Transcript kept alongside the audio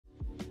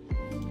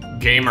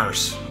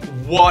Gamers,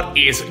 what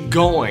is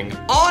going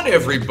on,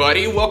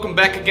 everybody? Welcome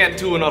back again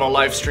to another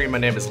live stream. My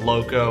name is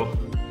Lowko.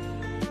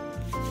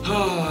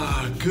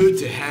 Good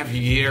to have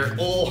you here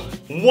all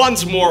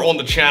once more on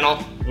the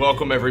channel.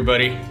 Welcome,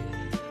 everybody.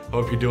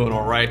 Hope you're doing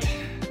all right.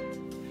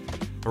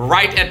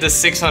 Right at the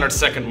 600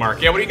 second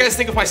mark. Yeah, what do you guys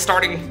think of my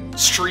starting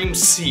stream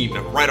scene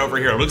right over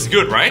here? It looks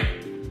good, right?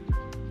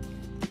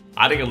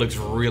 I think it looks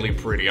really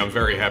pretty. I'm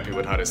very happy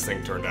with how this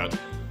thing turned out.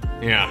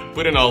 Yeah,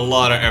 put in a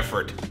lot of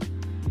effort.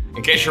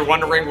 In case you're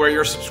wondering where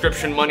your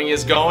subscription money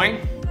is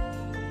going,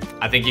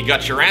 I think you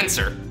got your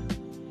answer.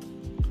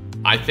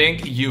 I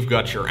think you've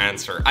got your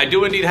answer. I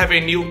do indeed have a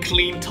new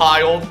clean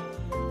tile,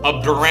 a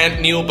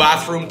brand new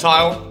bathroom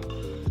tile,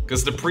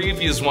 because the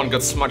previous one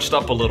got smudged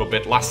up a little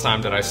bit last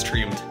time that I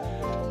streamed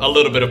a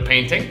little bit of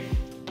painting.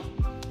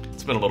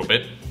 It's been a little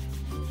bit.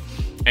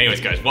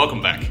 Anyways, guys,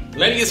 welcome back.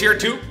 Lenny is here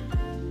too.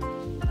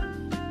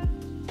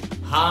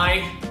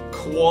 High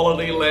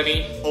quality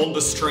Lenny on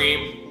the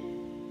stream.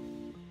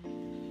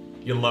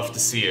 You'll love to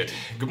see it.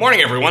 Good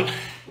morning, everyone.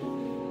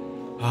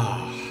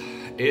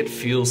 It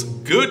feels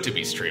good to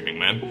be streaming,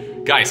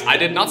 man. Guys, I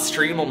did not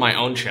stream on my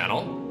own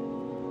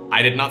channel.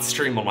 I did not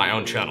stream on my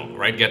own channel,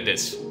 right? Get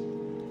this.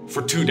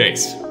 For 2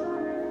 days.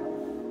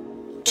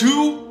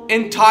 2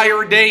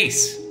 entire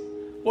days.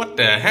 What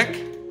the heck?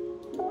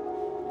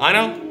 I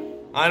know.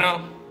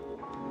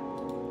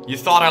 You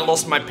thought I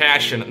lost my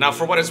passion. Now,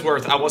 for what it's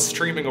worth, I was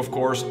streaming, of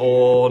course,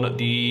 on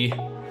the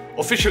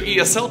official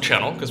ESL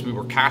channel, because we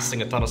were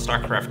casting a ton of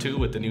StarCraft 2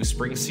 with the new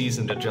spring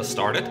season that just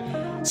started.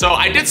 So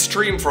I did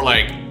stream for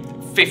like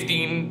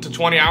 15 to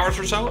 20 hours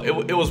or so.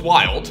 It was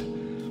wild.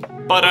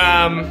 But,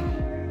 a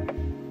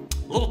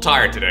little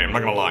tired today, I'm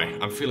not gonna lie.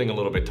 I'm feeling a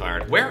little bit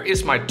tired. Where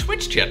is my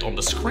Twitch chat on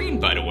the screen,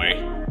 by the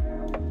way?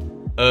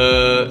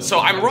 So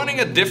I'm running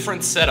a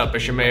different setup,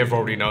 as you may have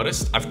already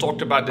noticed. I've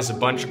talked about this a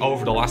bunch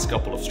over the last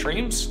couple of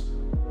streams.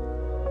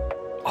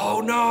 Oh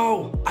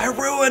no, I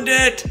ruined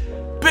it!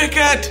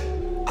 Picket!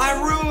 I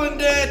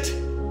ruined it!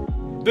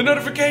 The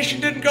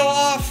notification didn't go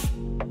off!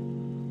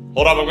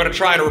 Hold up, I'm gonna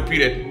try and repeat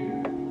it.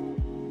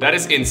 That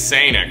is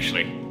insane,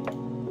 actually.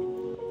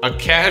 A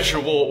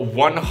casual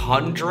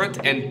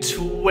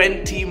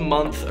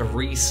 120-month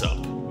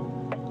resub.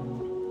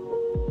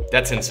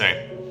 That's insane.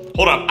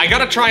 Hold up, I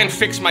gotta try and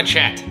fix my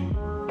chat.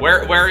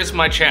 Where is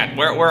my chat?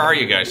 Where are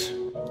you guys?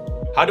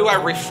 How do I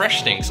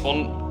refresh things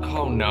on...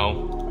 Oh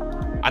no.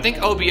 I think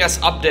OBS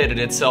updated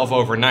itself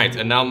overnight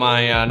and now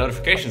my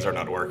notifications are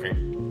not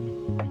working.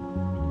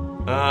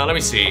 Let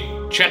me see.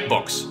 Chat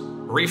box.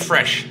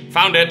 Refresh.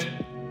 Found it.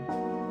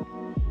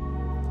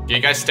 Can you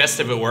guys test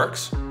if it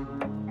works?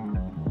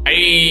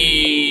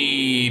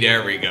 Hey,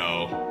 there we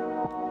go.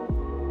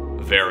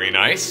 Very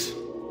nice.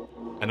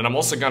 And then I'm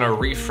also gonna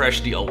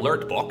refresh the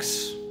alert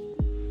box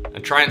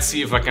and try and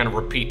see if I can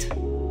repeat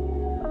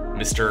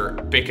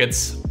Mr.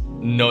 Pickett's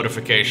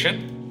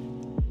notification.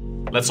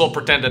 Let's all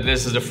pretend that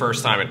this is the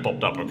first time it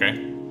popped up,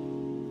 okay?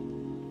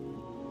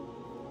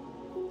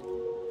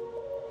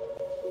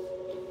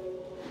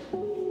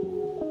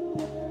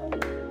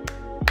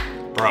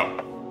 Bro,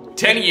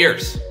 10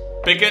 years.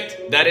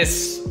 Pickett, that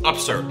is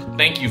absurd.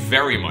 Thank you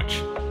very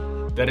much.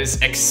 That is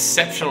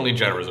exceptionally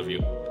generous of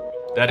you.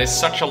 That is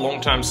such a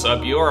long time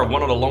sub. You are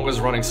one of the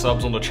longest running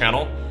subs on the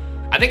channel.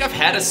 I think I've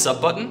had a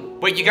sub button.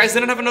 Wait, you guys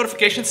didn't have a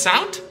notification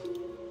sound?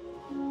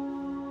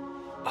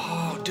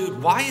 Oh,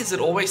 dude, why is it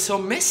always so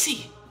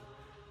messy?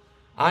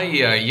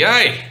 Ay, ay,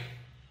 ay.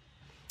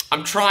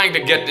 I'm trying to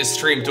get this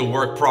stream to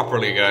work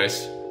properly,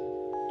 guys.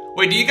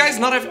 Wait, do you guys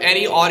not have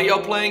any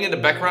audio playing in the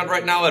background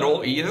right now at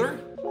all either?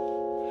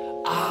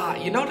 Ah,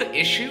 you know the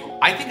issue?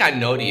 I think I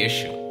know the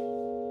issue.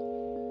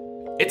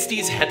 It's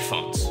these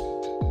headphones.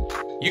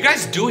 You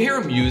guys do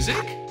hear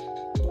music?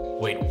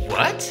 Wait,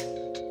 what?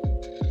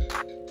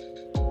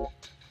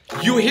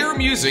 You hear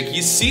music,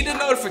 you see the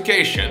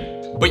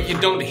notification, but you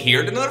don't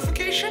hear the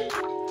notification?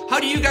 How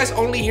do you guys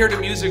only hear the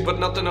music but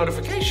not the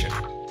notification?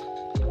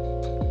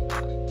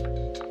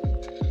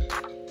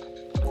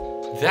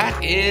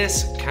 That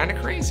is kind of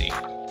crazy.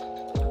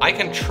 I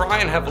can try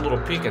and have a little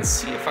peek and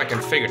see if I can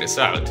figure this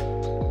out.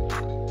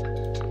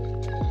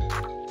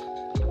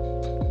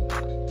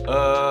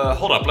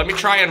 Hold up, let me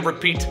try and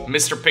repeat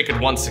Mr. Pickett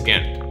once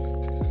again.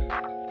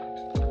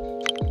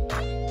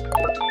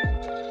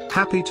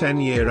 Happy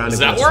 10-year anniversary. Does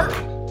that work?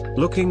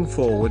 Looking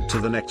forward to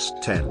the next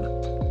 10.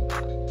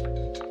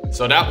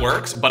 So that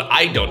works, but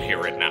I don't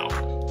hear it now.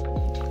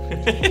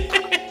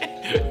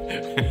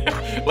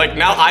 Like,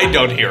 now I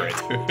don't hear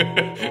it.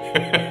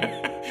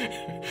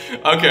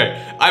 Okay,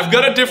 I've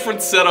got a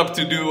different setup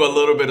to do a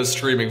little bit of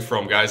streaming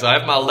from, guys. I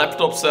have my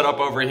laptop set up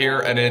over here,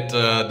 and it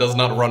does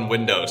not run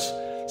Windows.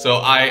 So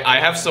I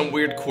have some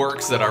weird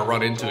quirks that I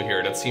run into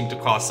here that seem to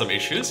cause some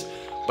issues.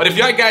 But if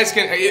you guys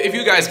can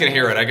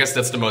hear it, I guess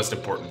that's the most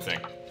important thing.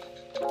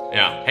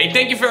 Yeah. Hey,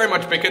 thank you very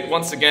much, Pickett,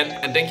 once again.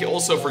 And thank you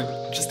also for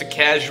just a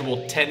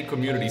casual 10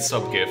 community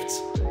sub gifts.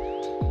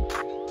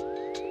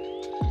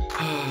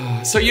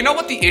 So you know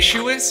what the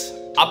issue is?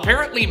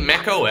 Apparently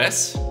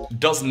macOS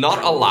does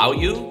not allow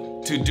you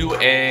to do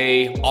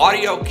a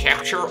audio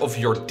capture of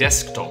your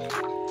desktop.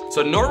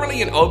 So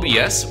normally in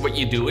OBS, what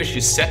you do is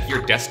you set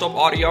your desktop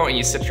audio and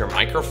you set your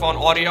microphone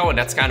audio, and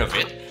that's kind of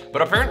it.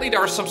 But apparently there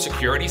are some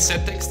security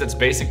settings that's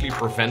basically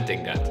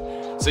preventing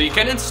that. So you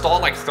can install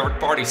like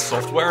third-party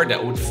software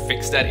that would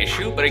fix that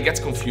issue, but it gets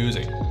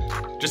confusing.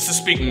 Just to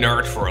speak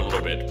nerd for a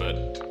little bit,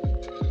 but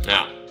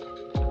yeah.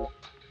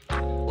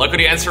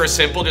 Luckily the answer is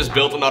simple, just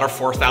build another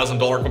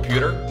 $4,000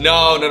 computer.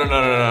 No,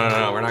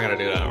 we're not gonna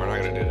do that, we're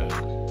not gonna do that.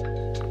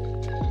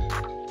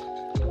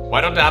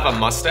 Why don't they have a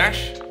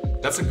mustache?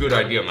 That's a good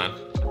idea, man.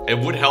 It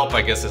would help,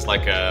 I guess, as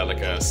like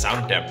a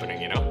sound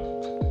dampening, you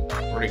know?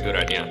 Pretty good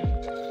idea.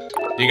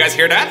 Do you guys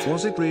hear that?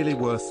 Was it really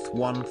worth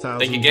 $1,000?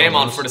 Thank you, Game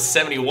On, for the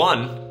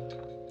 71.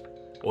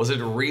 Was it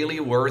really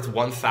worth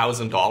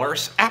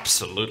 $1,000?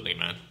 Absolutely,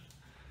 man.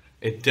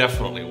 It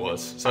definitely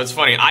was. So it's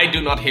funny, I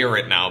do not hear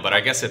it now, but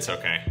I guess it's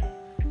okay.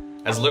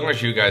 As long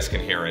as you guys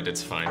can hear it,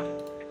 it's fine.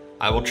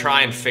 I will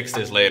try and fix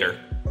this later.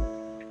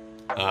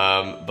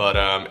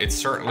 But it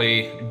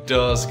certainly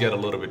does get a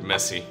little bit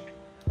messy.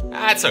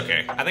 It's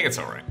okay. I think it's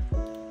alright.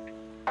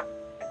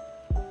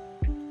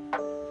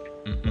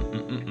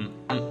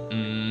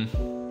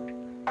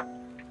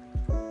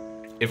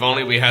 If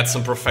only we had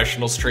some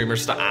professional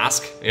streamers to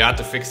ask, yeah,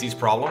 to fix these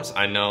problems.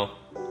 I know.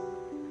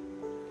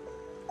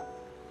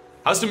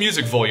 How's the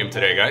music volume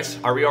today, guys?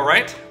 Are we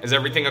alright? Is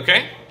everything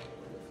okay?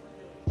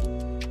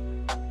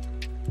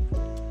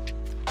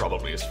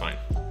 Probably is fine.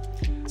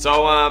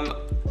 So,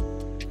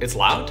 it's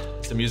loud?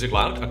 Is the music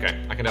loud? Okay,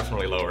 I can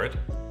definitely lower it.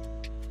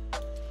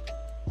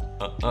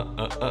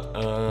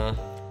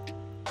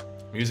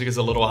 Music is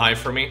a little high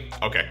for me.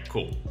 Okay,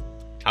 cool.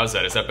 How's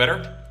that? Is that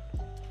better?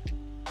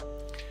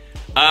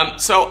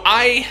 So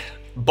I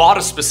bought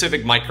a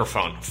specific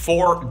microphone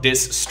for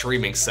this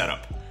streaming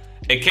setup.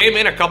 It came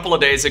in a couple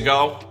of days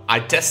ago. I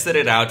tested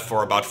it out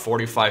for about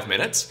 45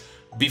 minutes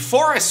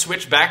before I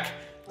switched back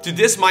to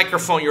this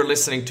microphone you're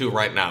listening to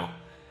right now.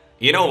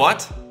 You know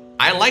what?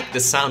 I like the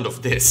sound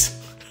of this.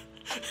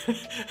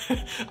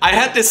 I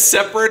had this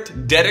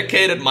separate,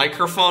 dedicated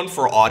microphone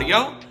for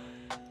audio,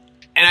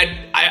 and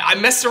I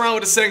messed around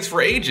with the settings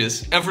for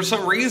ages, and for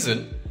some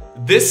reason,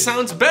 this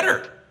sounds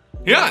better.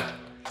 Yeah.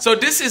 So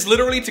this is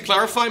literally, to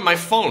clarify, my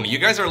phone. You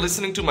guys are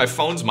listening to my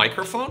phone's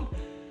microphone,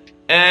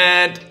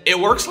 and it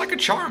works like a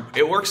charm.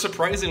 It works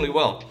surprisingly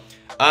well.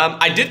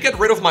 I did get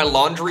rid of my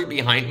laundry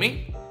behind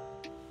me,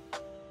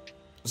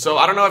 so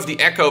I don't know if the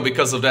echo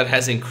because of that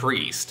has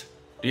increased.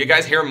 Do you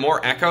guys hear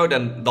more echo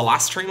than the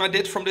last stream I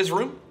did from this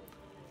room?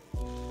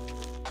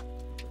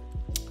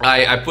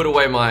 I put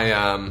away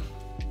my,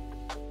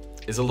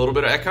 is a little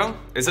bit of echo?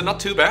 Is it not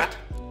too bad?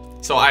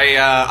 So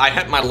I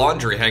had my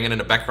laundry hanging in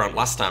the background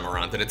last time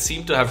around, and it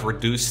seemed to have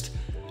reduced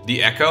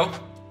the echo,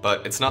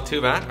 but it's not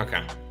too bad?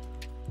 Okay.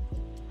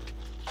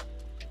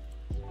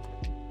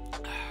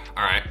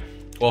 Alright,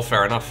 well,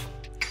 fair enough.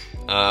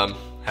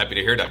 Happy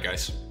to hear that,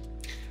 guys.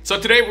 So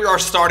today we are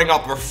starting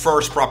up our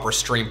first proper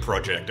stream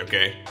project,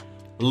 okay?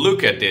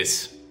 Look at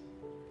this.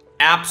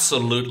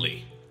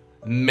 Absolutely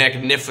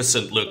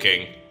magnificent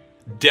looking.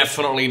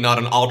 Definitely not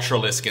an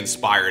Ultralisk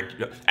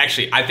inspired.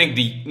 Actually, I think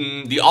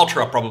the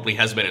Ultra probably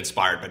has been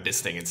inspired by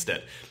this thing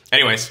instead.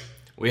 Anyways,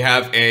 we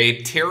have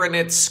a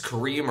Tyranid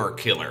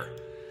Screamer-Killer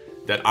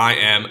that I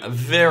am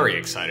very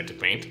excited to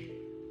paint.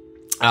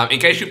 In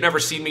case you've never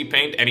seen me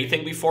paint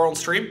anything before on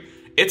stream,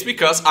 it's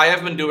because I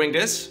have been doing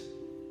this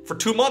for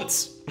 2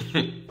 months.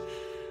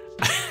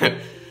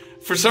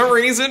 For some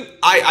reason,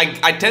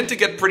 I tend to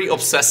get pretty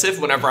obsessive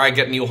whenever I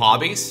get new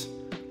hobbies.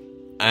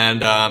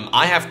 And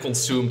I have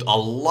consumed a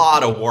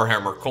lot of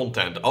Warhammer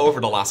content over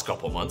the last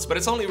couple months, but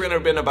it's only really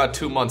been about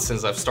 2 months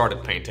since I've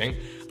started painting.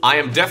 I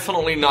am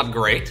definitely not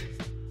great,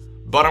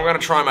 but I'm gonna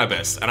try my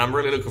best, and I'm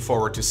really looking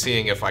forward to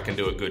seeing if I can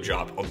do a good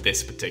job on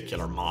this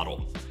particular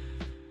model.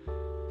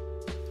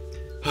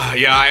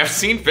 Yeah, I have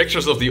seen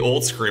pictures of the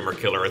old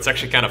Screamer-Killer. It's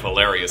actually kind of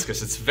hilarious,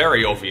 because it's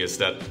very obvious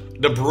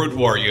that the Brood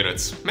War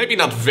units, maybe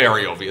not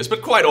very obvious,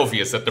 but quite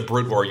obvious that the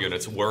Brood War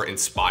units were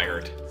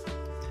inspired.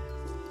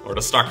 Or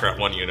the StarCraft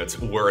 1 units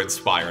were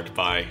inspired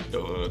by the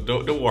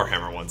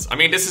Warhammer ones. I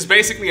mean, this is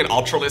basically an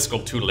Ultralisk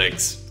on 2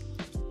 legs.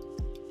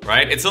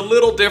 Right? It's a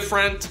little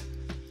different,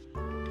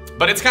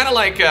 but it's kind of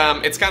like,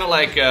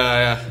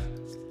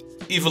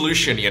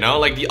 evolution, you know?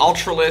 Like the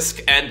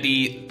Ultralisk and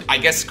the, I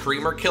guess,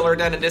 Screamer-Killer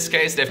then in this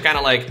case, they've kind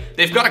of like,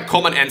 they've got a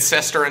common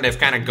ancestor and they've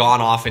kind of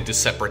gone off into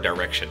separate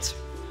directions.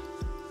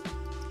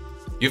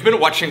 You've been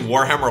watching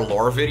Warhammer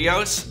lore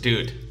videos?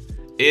 Dude,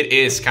 it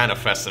is kind of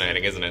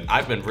fascinating, isn't it?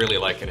 I've been really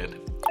liking it.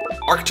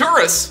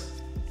 Arcturus,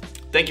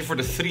 thank you for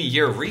the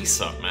 3-year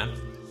resub, man.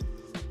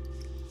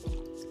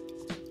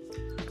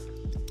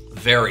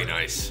 Very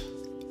nice.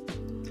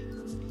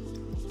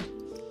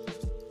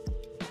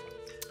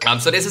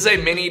 So this is a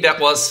mini that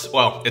was,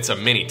 well, it's a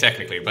mini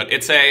technically, but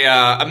it's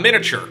a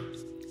miniature,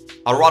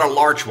 a rather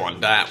large one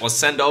that was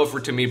sent over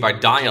to me by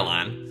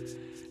Dialan.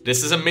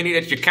 This is a mini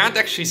that you can't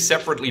actually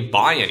separately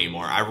buy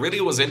anymore. I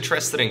really was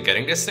interested in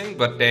getting this thing,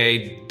 but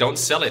they don't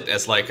sell it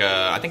as like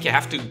a... I think you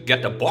have to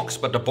get the box,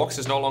 but the box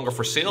is no longer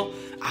for sale.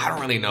 I don't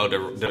really know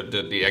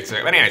the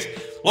exact... But anyways,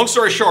 long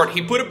story short,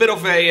 he put a bit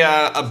of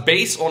a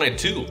base on it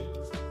too.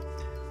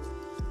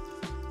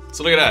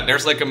 So look at that,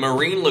 there's like a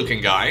marine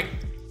looking guy.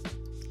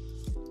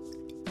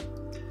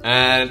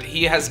 And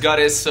he has got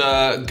his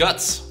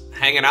guts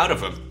hanging out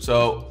of him.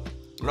 So,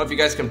 I don't know if you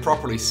guys can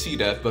properly see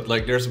that, but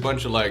like there's a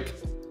bunch of like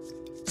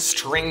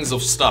strings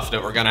of stuff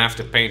that we're gonna have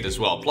to paint as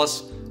well.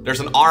 Plus, there's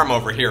an arm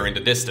over here in the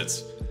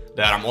distance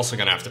that I'm also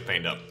gonna have to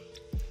paint up.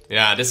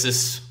 Yeah, this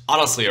is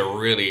honestly a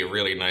really,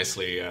 really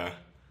nicely...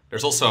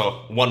 there's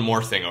also one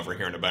more thing over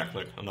here in the back,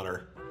 look,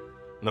 another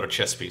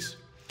chess piece.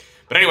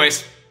 But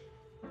anyways,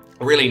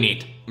 really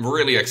neat. I'm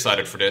really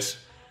excited for this.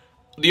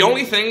 The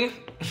only thing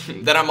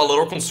that I'm a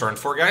little concerned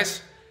for,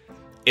 guys,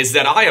 is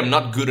that I am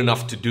not good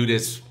enough to do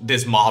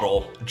this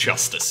model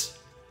justice.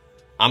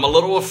 I'm a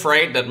little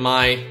afraid that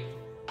my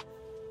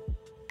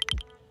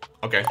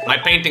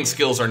painting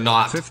skills are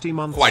not 50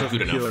 months quite of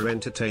good enough. pure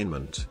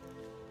entertainment.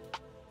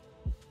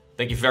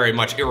 Thank you very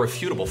much,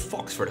 Irrefutable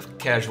Fox, for the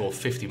casual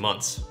 50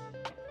 months.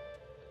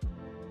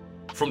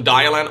 From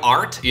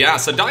dialanart, yeah,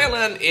 so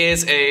Dialan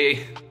is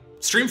a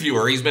stream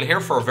viewer. He's been here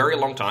for a very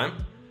long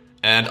time.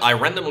 And I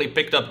randomly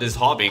picked up this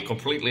hobby,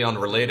 completely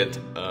unrelated,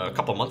 a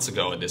couple months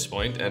ago at this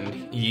point,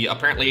 and he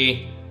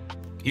apparently...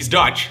 He's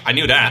Dutch, I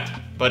knew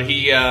that, but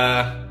he's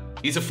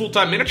a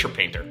full-time miniature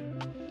painter,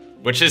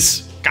 which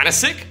is kind of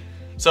sick.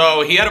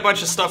 So he had a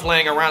bunch of stuff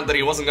laying around that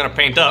he wasn't gonna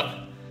paint up,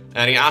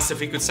 and he asked if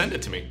he could send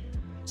it to me.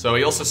 So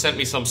he also sent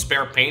me some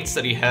spare paints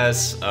that he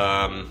has,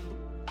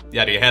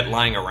 that he had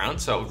lying around,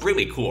 so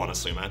really cool,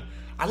 honestly, man.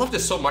 I love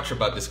this so much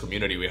about this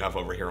community we have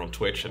over here on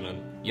Twitch and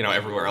then, you know,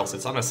 everywhere else.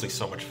 It's honestly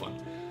so much fun.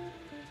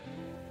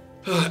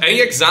 Any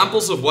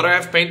examples of what I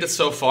have painted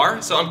so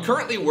far? So I'm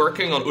currently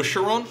working on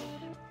Usheron.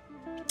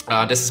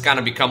 This has kind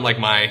of become like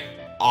my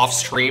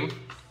off-stream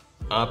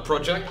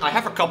project. I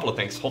have a couple of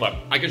things. Hold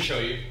on, I can show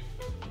you.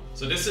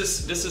 So this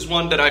is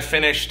one that I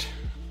finished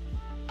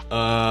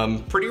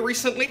pretty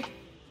recently.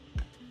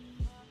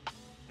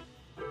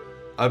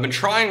 I've been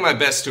trying my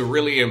best to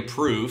really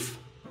improve,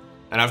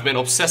 and I've been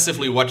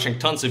obsessively watching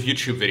tons of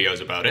YouTube videos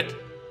about it.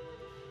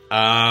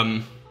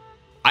 I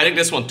think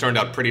this one turned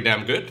out pretty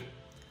damn good.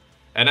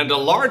 And then the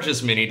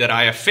largest mini that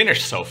I have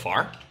finished so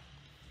far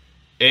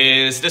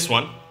is this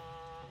one.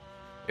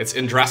 It's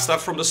Indrasta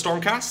from the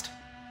Stormcast.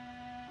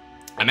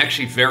 I'm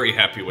actually very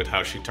happy with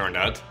how she turned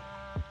out.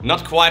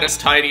 Not quite as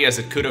tidy as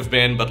it could have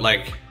been, but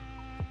like,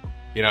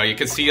 you know, you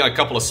can see a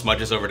couple of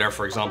smudges over there,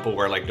 for example,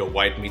 where like the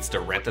white meets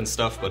the red and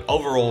stuff. But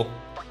overall,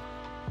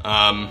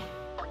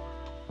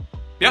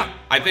 yeah,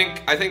 I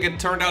think it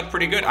turned out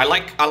pretty good. I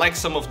like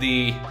some of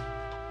the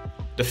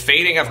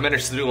fading I've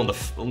managed to do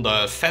on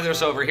the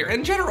feathers over here.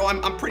 In general,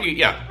 I'm pretty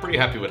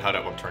happy with how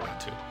that one turned out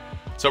too.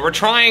 So we're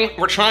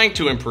trying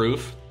to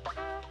improve.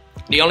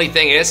 The only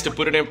thing is, to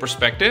put it in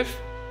perspective,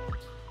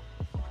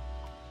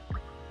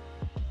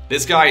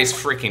 this guy is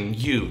freaking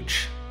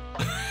huge.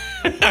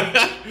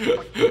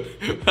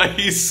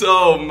 He's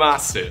so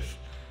massive.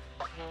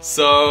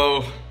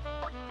 So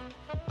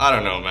I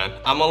don't know, man.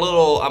 I'm a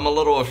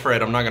little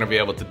afraid I'm not gonna be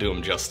able to do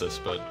him justice,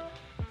 but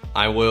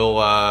I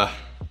will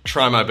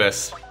try my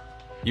best.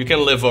 You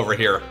can live over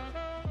here.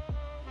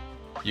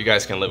 You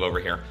guys can live over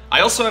here.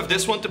 I also have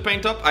this one to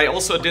paint up. I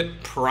also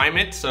did prime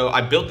it, so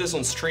I built this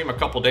on stream a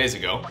couple days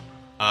ago.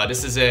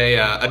 This is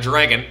a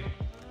dragon,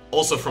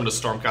 also from the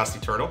Stormcast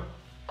Eternal.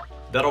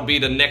 That'll be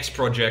the next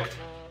project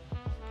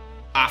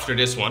after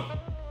this one.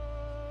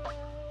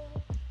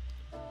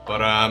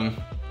 But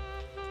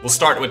we'll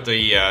start with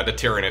the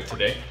Tyranid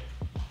today.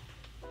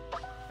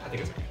 I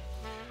think it's okay.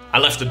 I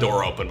left the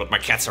door open, but my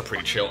cats are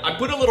pretty chill. I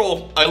put a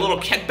little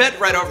cat bed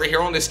right over here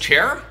on this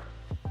chair.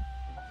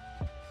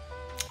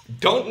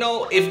 Don't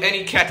know if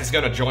any cat is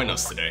gonna join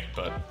us today,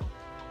 but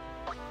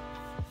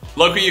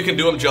Lowko, you can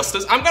do him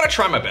justice. I'm gonna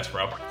try my best,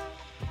 bro.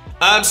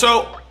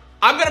 So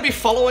I'm gonna be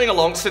following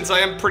along since I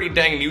am pretty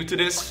dang new to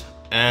this,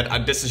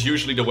 and this is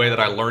usually the way that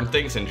I learn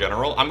things in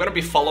general. I'm gonna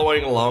be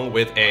following along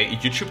with a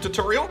YouTube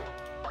tutorial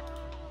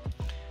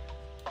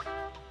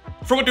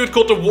from a dude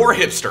called the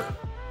Warhipster.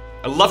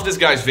 I love this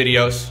guy's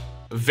videos,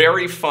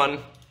 very fun,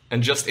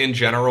 and just in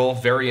general,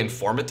 very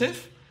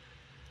informative.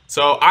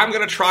 So I'm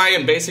gonna try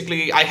and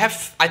basically, I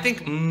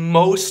think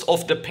most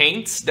of the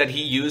paints that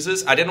he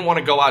uses. I didn't want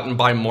to go out and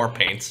buy more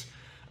paints,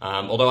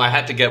 although I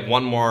had to get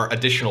one more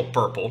additional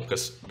purple,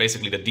 because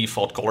basically the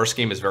default color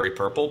scheme is very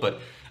purple, but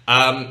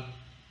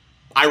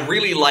I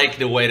really like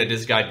the way that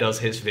this guy does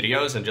his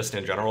videos, and just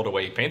in general, the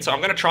way he paints. So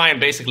I'm gonna try and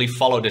basically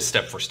follow this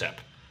step for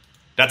step.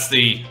 That's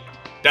the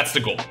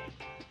goal.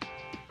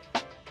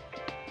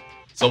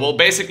 So we'll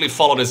basically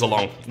follow this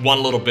along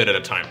one little bit at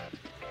a time.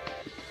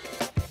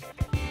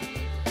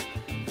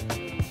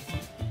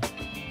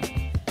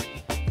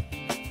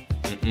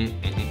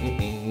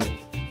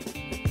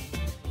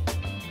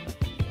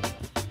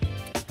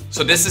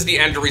 So this is the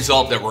end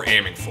result that we're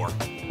aiming for.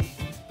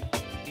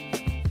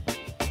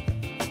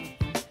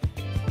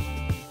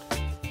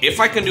 if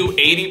I can do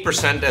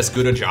 80% as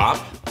good a job,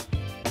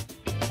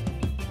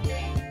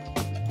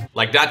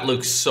 like that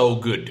looks so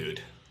good,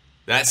 dude.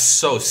 That's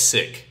so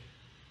sick.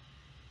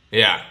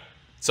 Yeah.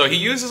 So he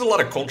uses a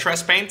lot of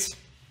contrast paints.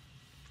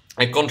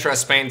 And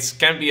contrast paints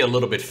can be a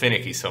little bit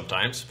finicky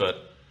sometimes,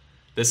 but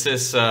this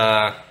is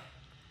what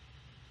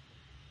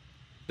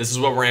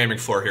we're aiming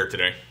for here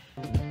today.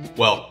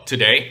 Well,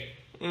 today,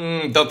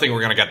 don't think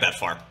we're gonna get that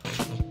far.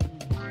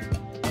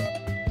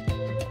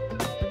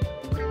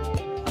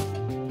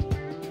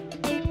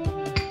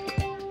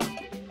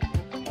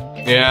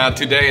 Yeah,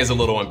 today is a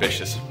little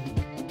ambitious.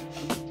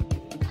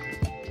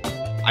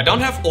 I don't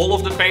have all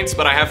of the paints,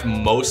 but I have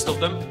most of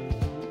them.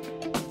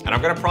 And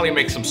I'm gonna probably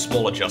make some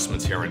small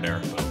adjustments here and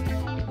there. But...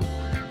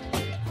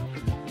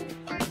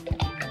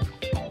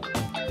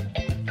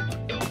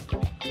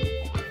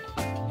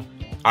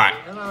 Alright.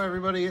 Hello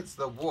everybody, it's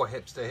the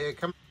Warhipster here.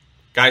 Come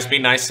guys, be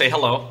nice, say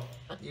hello.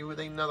 at you with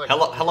another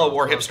hello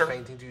Warhipster.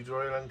 Painting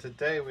tutorial, and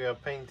today we are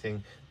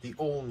painting the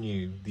all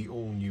new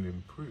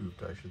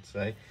improved, I should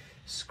say,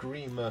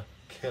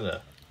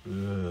 Screamer-Killer.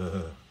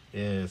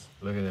 Yes,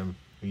 look at him.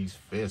 He's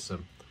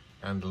fearsome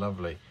and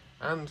lovely.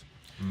 And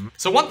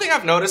so one thing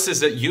I've noticed is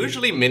that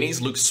usually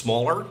minis look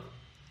smaller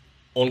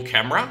on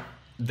camera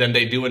than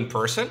they do in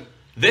person.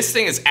 This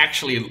thing is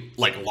actually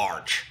like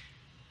large.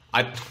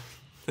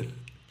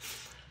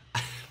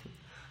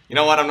 You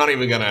know what? I'm not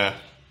even gonna.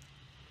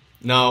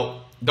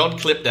 No, don't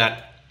clip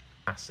that.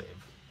 Massive.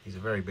 He's a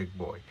very big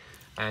boy,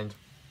 and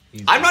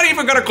I'm not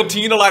even gonna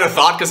continue the line of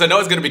thought because I know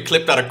it's gonna be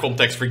clipped out of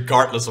context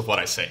regardless of what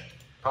I say.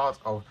 Part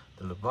of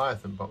the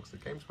Leviathan box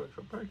that Games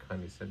Workshop very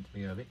kindly sent to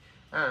me early,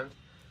 and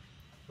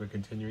we're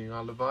continuing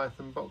our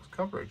Leviathan box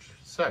coverage.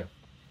 So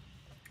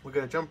we're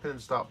going to jump in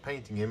and start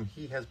painting him.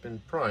 He has been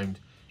primed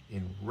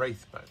in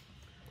Wraithbone,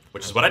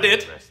 Which is what I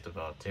did. The rest of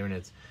our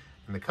Tyranids.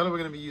 And the colour we're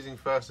going to be using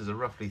first is a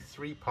roughly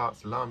 3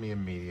 parts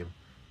Lamian medium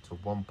to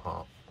 1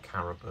 part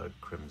Caribird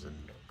Crimson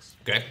mix.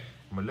 Okay.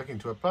 And we're looking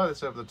to apply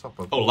this over the top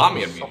of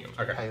Lamian soft, medium.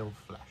 Okay. pale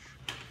flesh.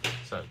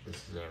 So this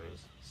is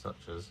areas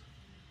such as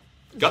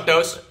Got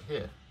those.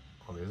 here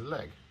on his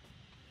leg,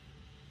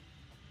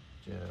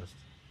 just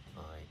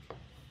like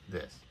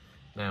this.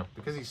 Now,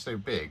 because he's so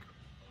big,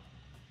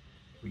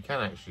 we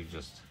can actually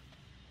just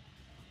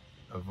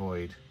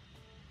avoid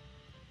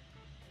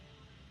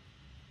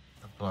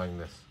applying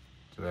this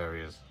to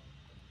areas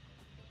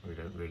we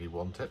don't really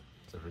want it.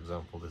 So for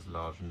example, this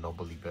large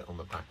knobbly bit on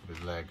the back of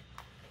his leg,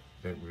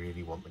 we don't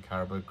really want the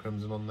Caribou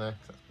Crimson on there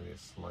because that's going to be a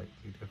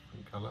slightly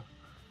different colour.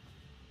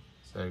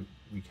 So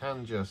we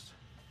can just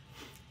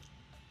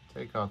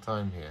take our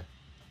time here.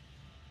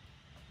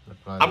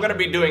 I'm going to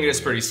be doing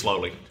this pretty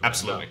slowly.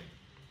 Absolutely.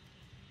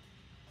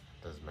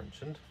 As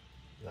mentioned,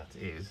 that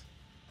is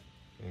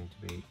going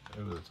to be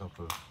over the top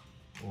of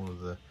all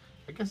of the,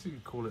 I guess you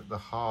could call it the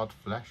hard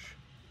flesh.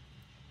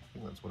 I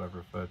think that's what I've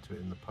referred to it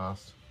in the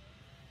past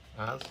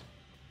as.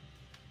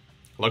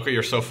 Lowko,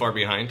 you're so far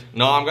behind.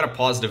 No, I'm going to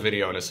pause the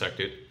video in a sec,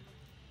 dude.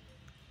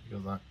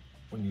 Because that,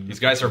 when you These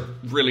guys are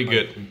really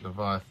good.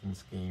 Leviathan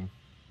scheme,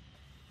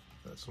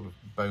 that sort of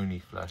bony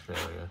flesh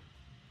area,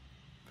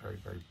 very,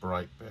 very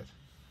bright bit.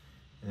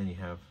 And then you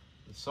have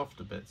the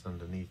softer bits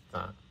underneath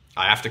that.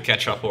 I have to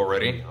catch up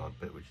already. The hard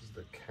bit, which is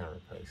the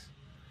carapace,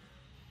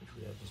 which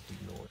we have just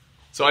ignored.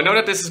 So I know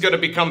that this is going to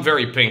become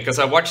very pink because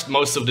I watched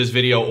most of this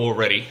video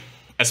already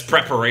as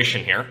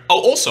preparation here. Oh,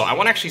 also, I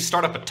want to actually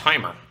start up a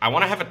timer. I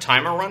want to have a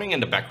timer running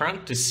in the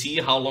background to see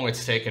how long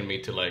it's taken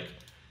me to like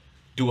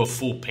do a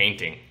full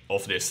painting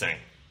of this thing.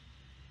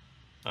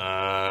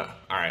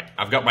 Alright,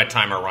 I've got my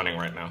timer running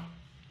right now.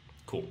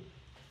 Cool.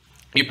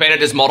 You painted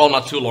this model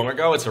not too long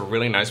ago. It's a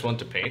really nice one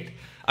to paint.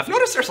 I've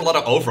noticed there's a lot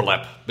of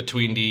overlap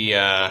between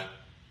the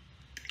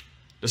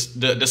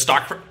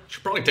Stock...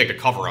 Should probably take the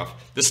cover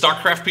off. The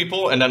StarCraft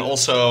people and then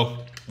also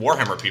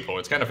Warhammer people.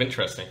 It's kind of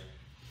interesting.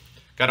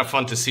 Kind of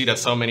fun to see that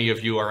so many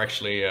of you are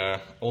actually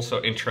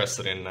also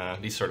interested in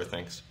these sort of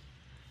things.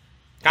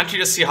 Can't you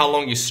just see how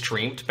long you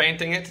streamed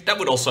painting it? That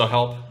would also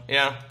help,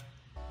 yeah.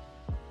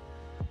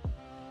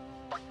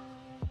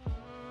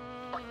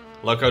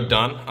 Lowko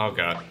done? Oh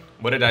god.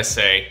 What did I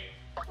say?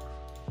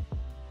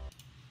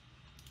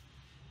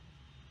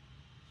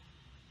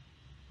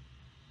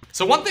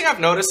 So one thing I've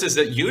noticed is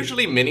that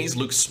usually minis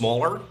look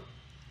smaller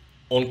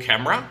on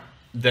camera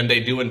than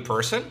they do in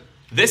person.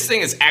 This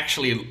thing is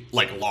actually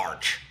like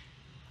large.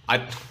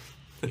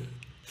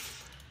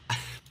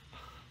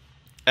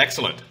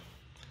 Excellent.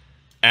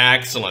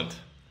 Excellent.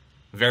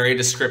 Very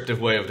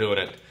descriptive way of doing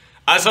it.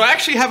 So I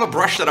actually have a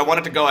brush that I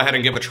wanted to go ahead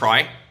and give a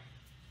try.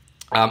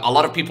 A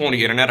lot of people on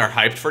the internet are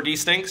hyped for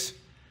these things.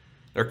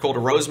 They're called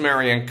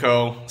Rosemary &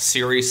 Co.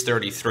 Series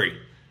 33.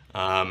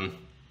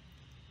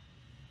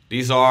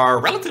 These are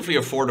relatively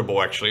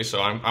affordable, actually, so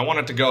I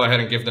wanted to go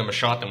ahead and give them a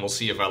shot, and we'll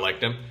see if I like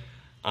them.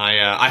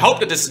 I hope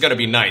that this is going to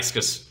be nice,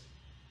 because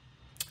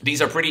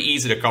these are pretty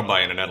easy to come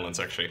by in the Netherlands,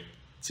 actually.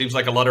 Seems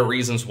like a lot of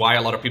reasons why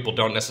a lot of people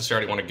don't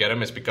necessarily want to get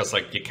them is because,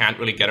 like, you can't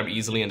really get them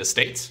easily in the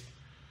States.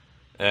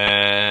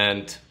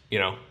 And, you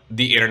know,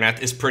 the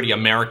internet is pretty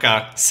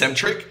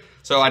America-centric.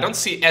 So I don't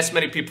see as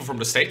many people from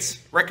the States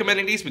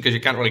recommending these because you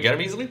can't really get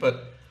them easily,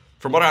 but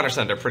from what I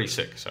understand, they're pretty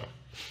sick, so.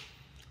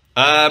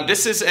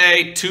 This is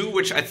a 2,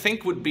 which I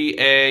think would be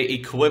a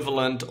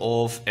equivalent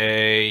of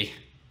a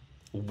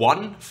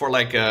 1 for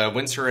like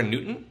Winsor and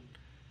Newton.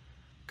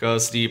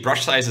 Because the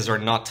brush sizes are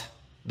not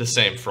the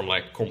same from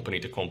like company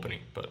to company,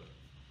 but.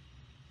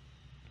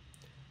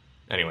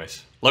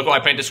 Anyways, Lowko, I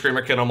painted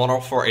Screamer-Killer model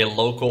for a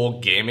local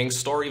gaming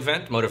store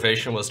event.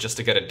 Motivation was just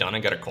to get it done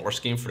and get a color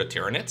scheme for the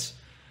Tyranids.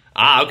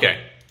 Ah,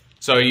 okay.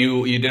 So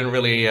you didn't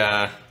really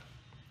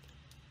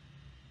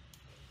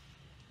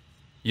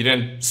you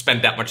didn't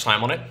spend that much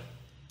time on it?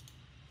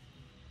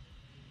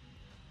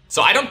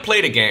 So I don't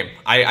play the game.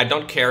 I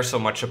don't care so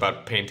much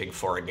about painting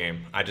for a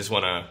game. I just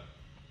want to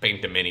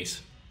paint the minis.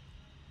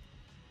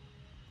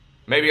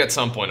 Maybe at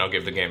some point I'll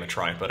give the game a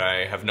try, but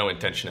I have no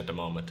intention at the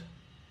moment.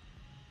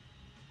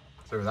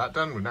 So with that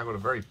done, we've now got a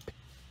very...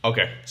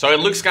 Okay, so it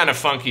looks kind of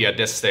funky at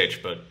this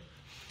stage, but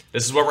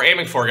this is what we're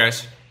aiming for,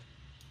 guys.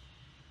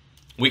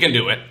 We can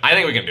do it. I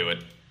think we can do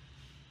it.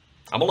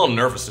 I'm a little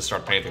nervous to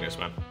start painting this,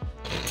 man.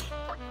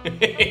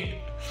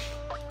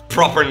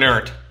 Proper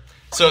nerd.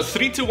 So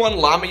 3-1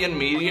 Lamian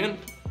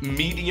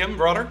medium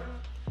brother,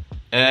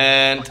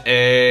 and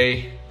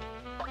a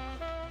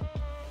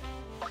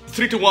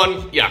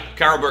 3-1, yeah,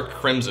 Carroburg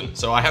Crimson.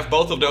 So I have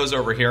both of those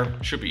over here.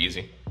 Should be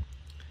easy.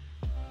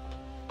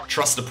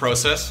 Trust the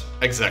process.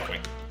 Exactly.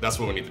 That's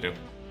what we need to do.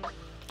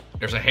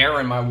 There's a hair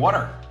in my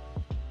water.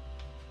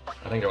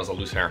 I think there was a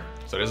loose hair.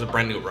 So there's a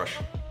brand new brush.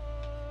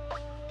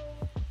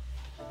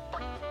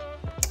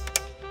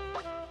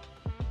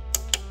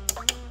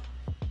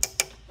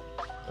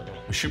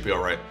 We should be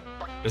alright.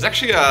 There's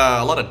actually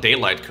a lot of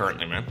daylight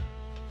currently, man.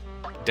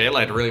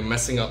 Daylight really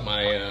messing up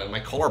my my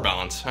color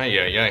balance.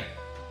 Ay.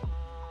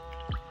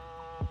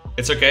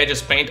 It's okay,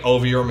 just paint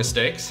over your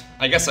mistakes.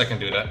 I guess I can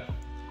do that.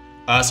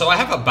 So I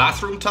have a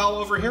bathroom towel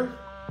over here.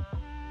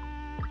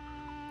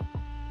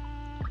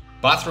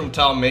 Bathroom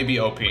towel may be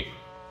OP.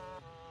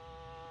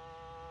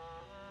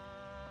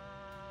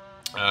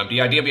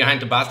 The idea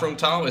behind the bathroom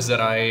towel is that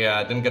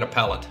I didn't get a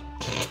pallet.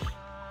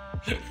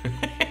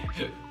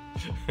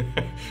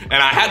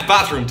 And I had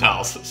bathroom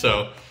towels,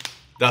 so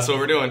that's what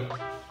we're doing.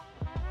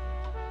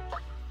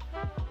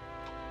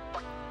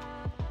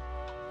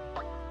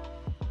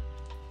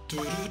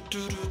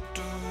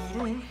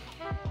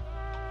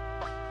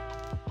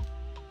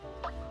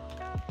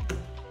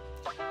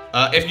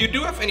 If you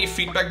do have any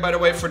feedback, by the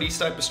way, for these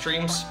type of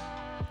streams,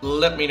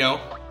 let me know.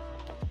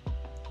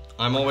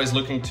 I'm always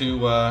looking to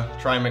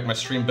try and make my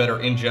stream better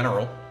in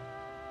general.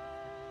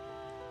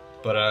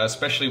 But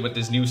especially with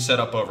this new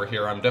setup over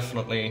here, I'm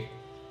definitely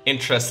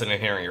interested in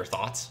hearing your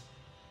thoughts.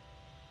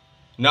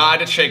 No, I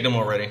did shake them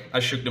already. I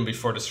shook them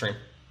before the stream.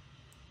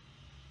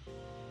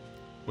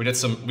 We did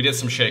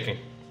some shaking.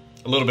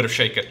 A little bit of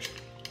shake it.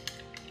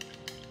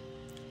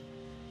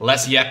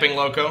 Less yapping,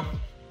 Lowko.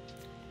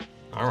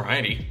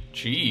 Alrighty.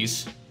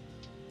 Jeez.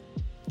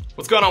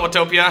 What's going on,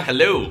 Watopia?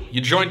 Hello.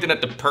 You joined in at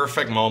the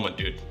perfect moment,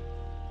 dude.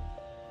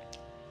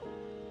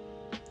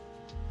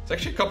 It's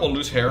actually a couple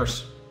loose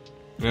hairs.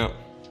 Yeah.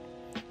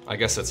 I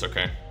guess that's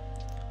okay.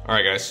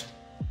 Alright, guys.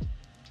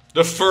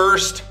 The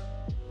first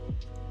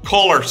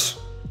colors.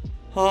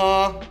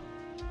 Huh?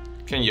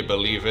 Can you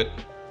believe it?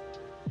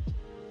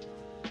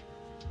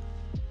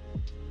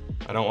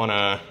 I don't want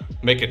to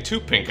make it too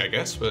pink, I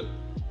guess, but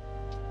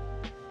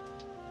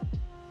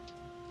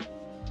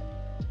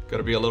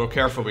gotta be a little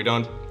careful we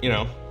don't, you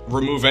know,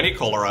 remove any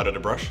color out of the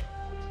brush.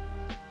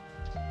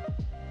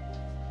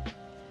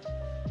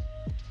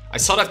 I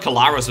saw that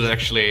Kalaris was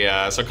actually,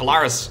 so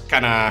Kalaris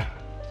kind of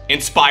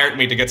inspired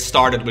me to get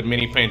started with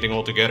mini painting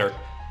altogether.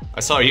 I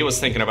saw he was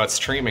thinking about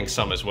streaming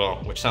some as well,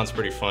 which sounds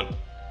pretty fun.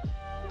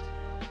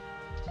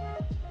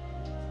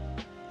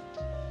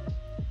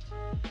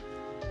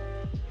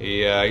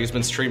 He's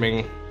been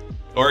streaming,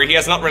 or he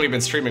has not really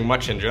been streaming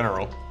much in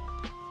general.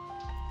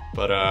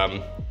 But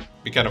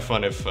be kind of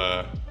fun if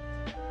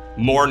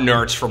more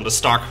nerds from the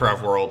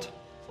StarCraft world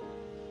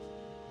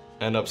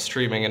end up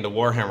streaming in the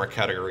Warhammer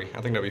category.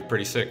 I think that'd be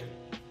pretty sick.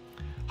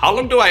 How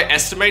long do I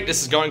estimate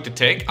this is going to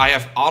take? I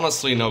have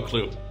honestly no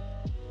clue.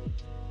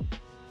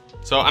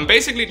 So I'm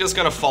basically just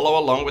gonna follow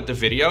along with the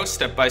video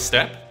step by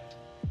step,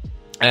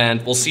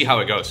 and we'll see how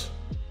it goes.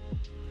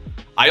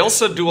 I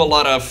also do a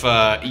lot of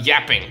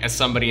yapping, as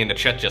somebody in the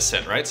chat just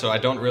said, right? So I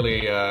don't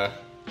really...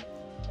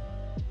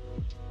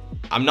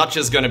 I'm not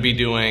just gonna be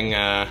doing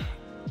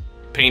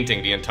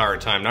painting the entire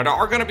time. Now there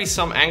are gonna be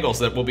some angles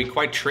that will be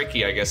quite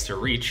tricky, I guess, to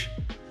reach.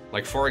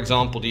 Like for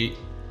example, the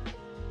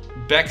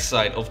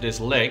backside of this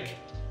leg.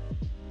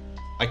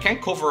 I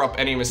can cover up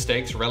any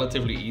mistakes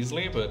relatively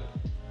easily, but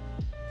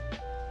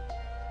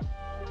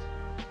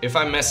if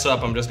I mess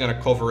up, I'm just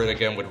gonna cover it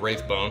again with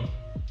Wraithbone,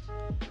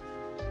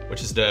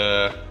 which is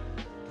the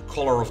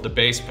color of the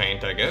base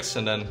paint, I guess,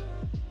 and then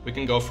we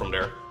can go from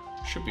there.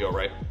 Should be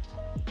alright.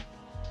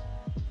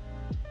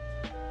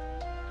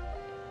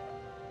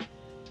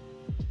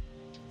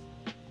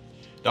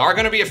 There are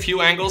gonna be a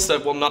few angles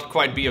that will not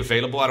quite be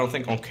available, I don't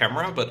think, on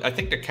camera, but I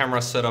think the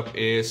camera setup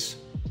is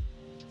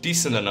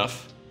decent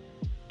enough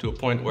to a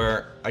point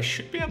where I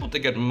should be able to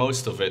get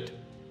most of it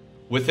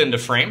within the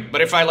frame.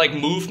 But if I like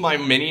move my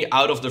mini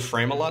out of the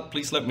frame a lot,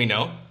 please let me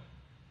know,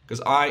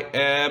 because I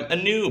am a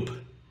noob.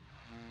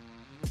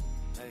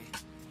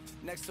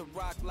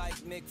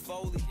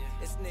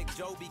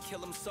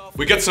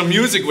 We get some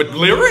music with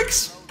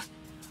lyrics?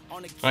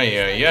 Ay,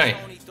 ay, ay.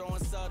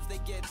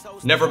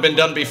 Never been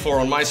done before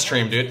on my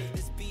stream, dude.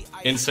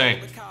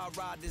 Insane.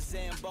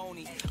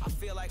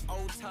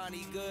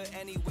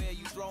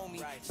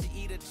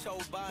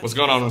 What's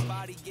going on?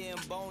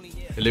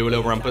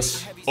 Hello,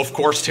 Rumpus. Of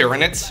course,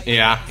 Tyranids.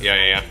 Yeah.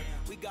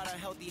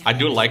 I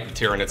do like the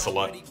Tyranids a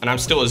lot. And I'm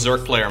still a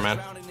Zerg player, man.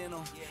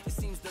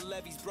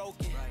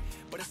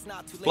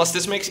 Plus,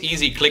 this makes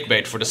easy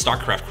clickbait for the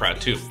StarCraft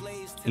crowd, too.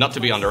 Not to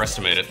be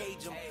underestimated.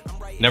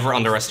 Never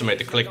underestimate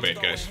the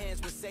clickbait, guys.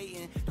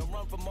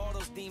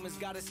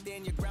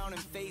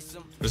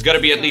 There's gotta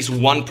be at least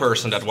one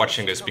person that's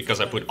watching this because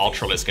I put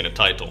Ultralisk in the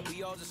title.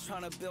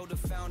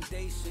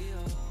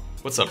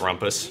 What's up,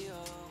 Rumpus?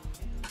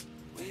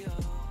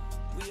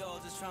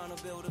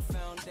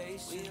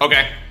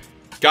 Okay.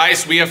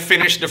 Guys, we have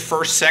finished the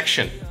first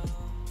section.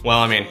 Well,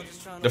 I mean,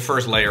 the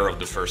first layer of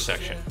the first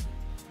section.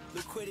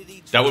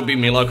 That would be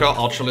me, Lowko.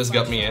 Ultralisk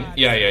got me in.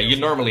 Yeah, you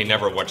normally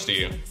never watch, do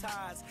you?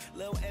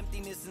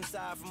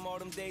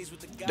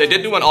 They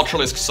did do an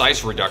Ultralisk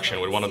size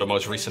reduction with one of the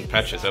most recent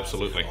patches,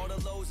 absolutely.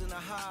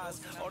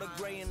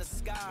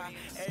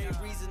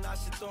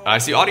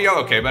 Is the audio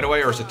okay, by the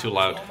way, or is it too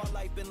loud?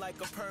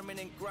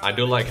 I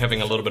do like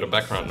having a little bit of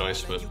background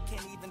noise, but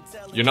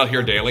you're not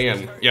here daily,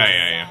 and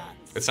yeah.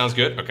 It sounds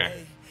good?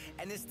 Okay.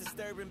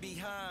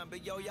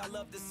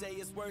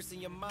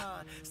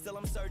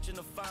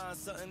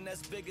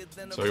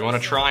 So we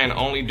want to try and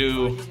only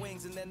do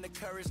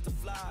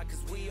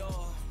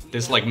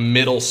this like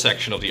middle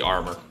section of the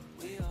armor.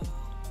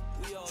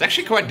 It's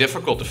actually quite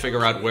difficult to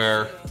figure out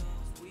where...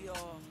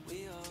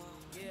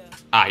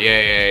 Ah,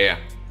 yeah.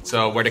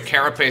 So where the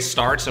carapace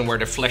starts and where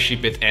the fleshy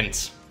bit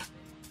ends.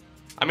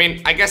 I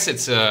mean, I guess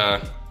it's,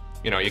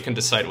 you know, you can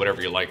decide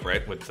whatever you like,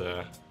 right? With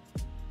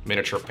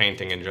miniature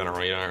painting in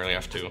general, you don't really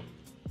have to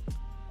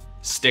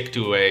stick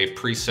to a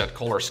preset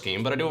color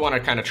scheme, but I do want to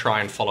kind of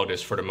try and follow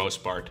this for the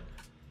most part,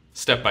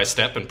 step by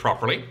step and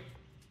properly.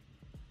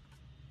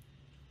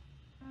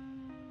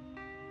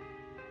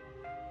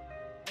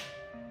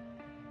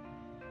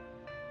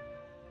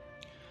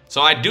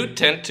 So I do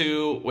tend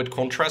to, with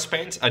contrast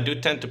paints, I do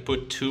tend to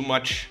put too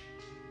much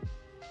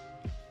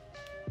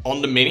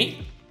on the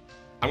mini.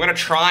 I'm gonna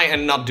try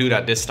and not do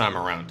that this time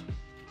around.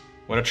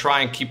 I'm gonna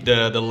try and keep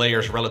the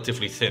layers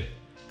relatively thin,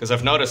 because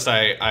I've noticed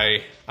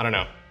I don't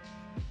know.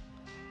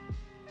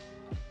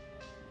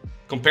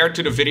 Compared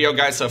to the video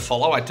guys I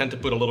follow, I tend to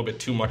put a little bit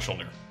too much on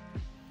there.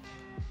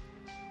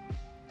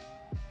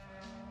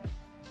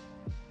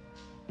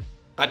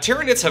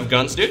 Tyranids have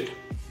guns, dude.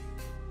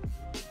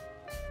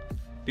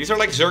 These are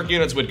like Zerg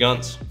units with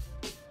guns.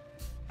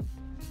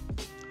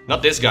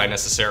 Not this guy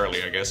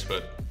necessarily, I guess,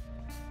 but...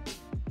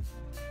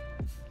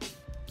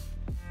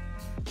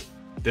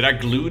 Did I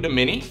glue the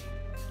mini?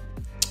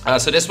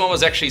 So this one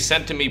was actually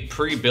sent to me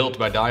pre-built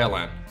by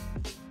Dialanart.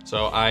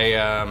 So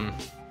I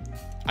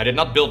did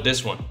not build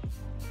this one.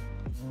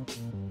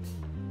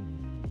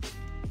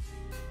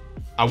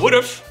 I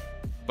would've,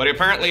 but he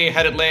apparently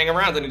had it laying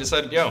around and he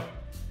decided, yo,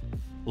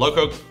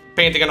 Lowko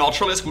painting an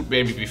Ultralisk would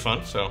maybe be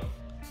fun, so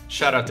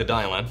shout out to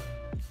Dialanart.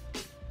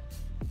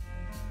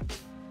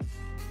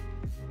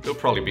 He'll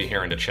probably be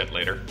here in the chat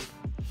later.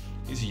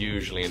 He's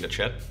usually in the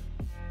chat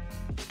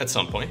at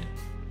some point.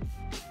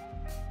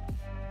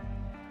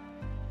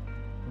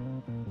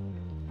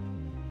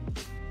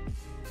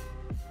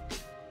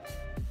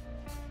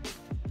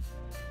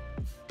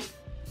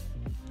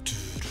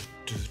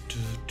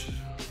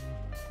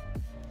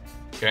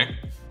 Okay.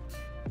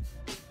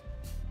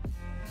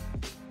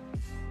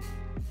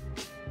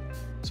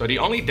 So the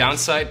only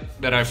downside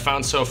that I've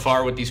found so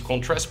far with these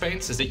contrast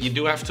paints is that you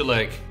do have to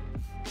like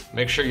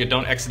make sure you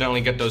don't accidentally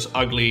get those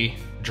ugly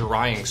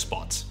drying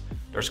spots.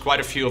 There's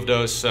quite a few of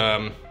those,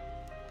 like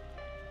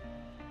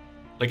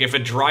if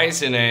it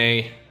dries in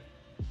a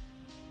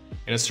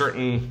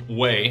certain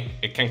way,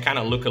 it can kind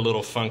of look a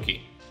little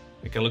funky.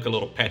 It can look a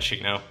little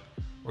patchy. Now,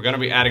 we're gonna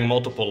be adding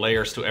multiple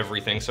layers to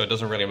everything, so it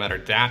doesn't really matter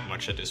that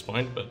much at this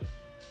point, but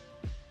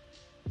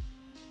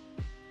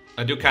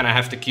I do kind of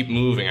have to keep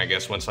moving, I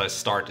guess, once I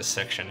start this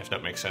section, if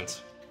that makes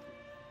sense.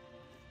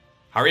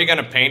 How are you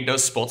gonna paint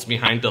those spots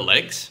behind the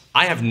legs?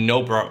 I have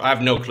no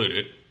clue,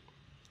 dude.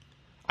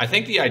 I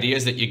think the idea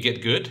is that you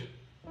get good,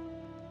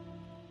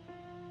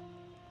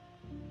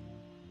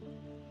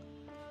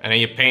 and then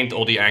you paint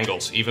all the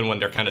angles, even when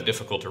they're kind of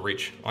difficult to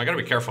reach. Oh, I gotta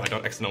be careful I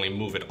don't accidentally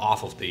move it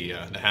off of the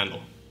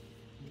handle.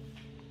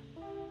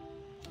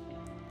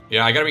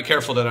 Yeah, I gotta be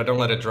careful that I don't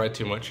let it dry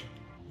too much.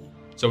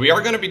 So we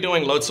are gonna be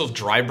doing loads of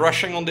dry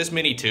brushing on this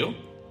mini too,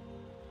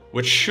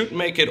 which should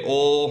make it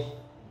all,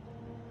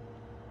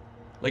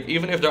 like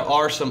even if there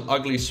are some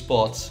ugly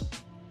spots,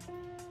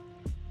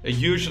 it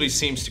usually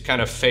seems to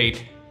kind of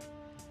fade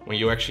when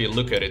you actually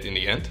look at it in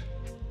the end.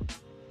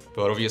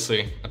 But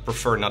obviously, I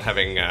prefer not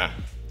having...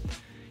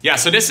 Yeah,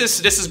 so this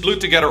is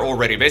glued together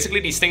already. Basically,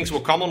 these things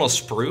will come on a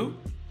sprue.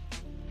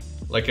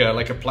 Like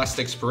a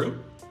plastic sprue.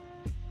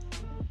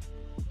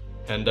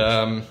 And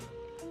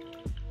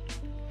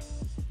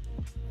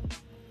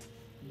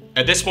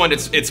at this point,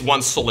 it's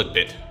one solid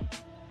bit.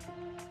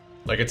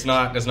 Like it's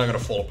not gonna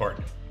fall apart.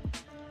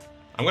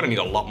 I'm gonna need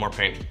a lot more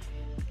paint.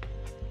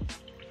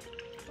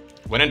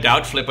 When in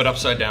doubt, flip it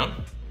upside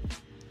down.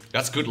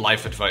 That's good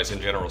life advice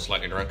in general,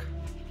 slightly drunk.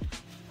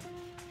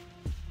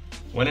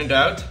 When in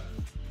doubt,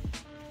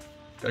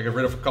 gotta get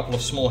rid of a couple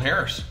of small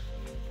hairs.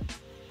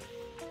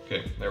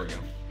 Okay, there we go.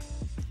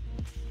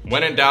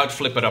 When in doubt,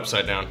 flip it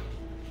upside down.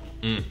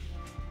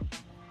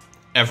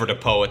 Ever the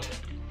poet.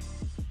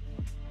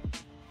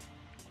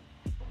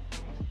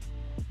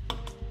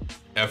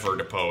 Ever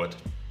the poet.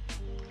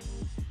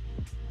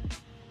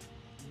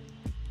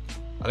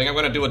 I think I'm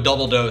gonna do a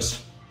double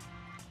dose.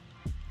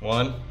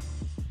 1,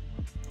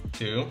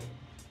 2,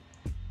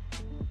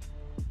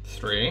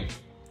 3,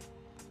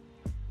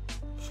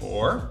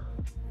 4,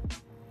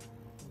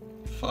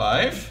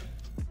 5,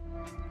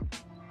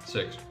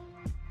 6.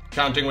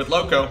 Counting with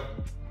Lowko.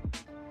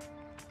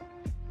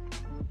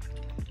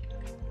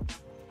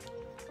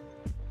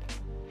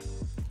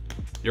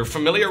 You're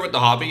familiar with the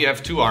hobby, you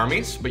have 2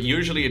 armies, but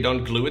usually you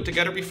don't glue it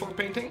together before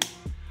painting?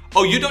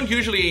 Oh, you don't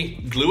usually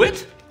glue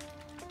it?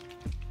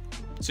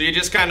 So you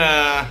just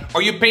kinda...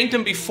 Or you paint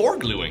them before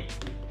gluing?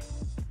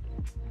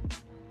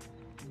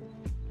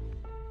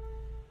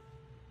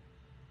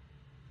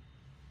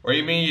 Or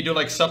you mean you do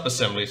like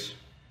sub-assemblies?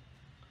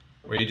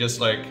 Where you just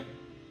like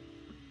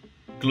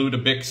glue the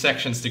big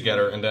sections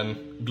together and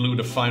then glue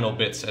the final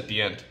bits at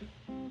the end?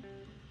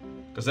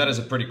 Because that is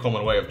a pretty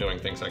common way of doing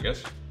things, I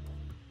guess.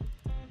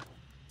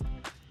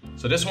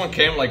 So this one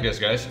came like this,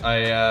 guys.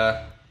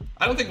 I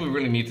don't think we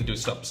really need to do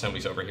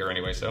sub-assemblies over here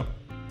anyway, so.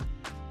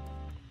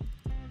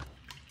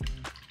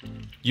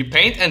 You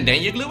paint and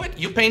then you glue it?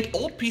 You paint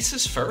all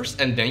pieces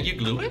first and then you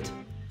glue it?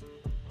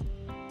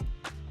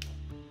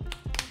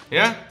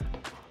 Yeah.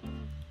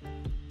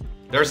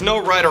 There's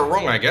no right or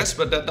wrong, I guess,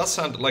 but that does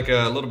sound like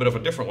a little bit of a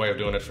different way of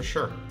doing it for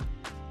sure.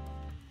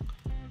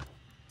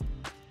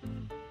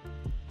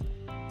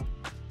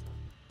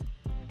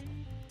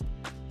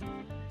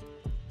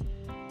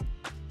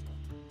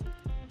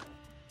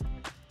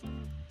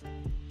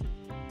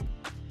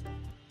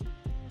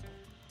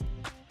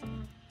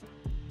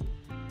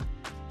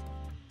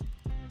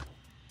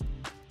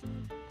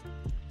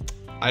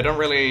 I don't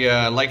really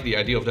like the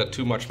idea of that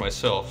too much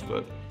myself,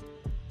 but...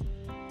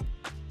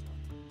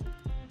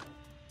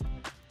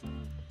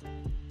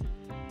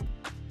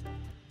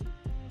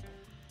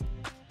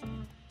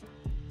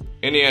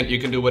 In the end, you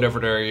can do whatever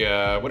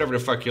the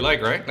fuck you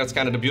like, right? That's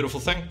kind of the beautiful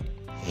thing.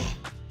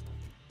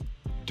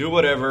 Do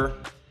whatever.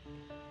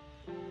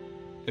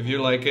 If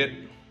you like it,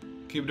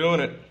 keep doing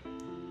it.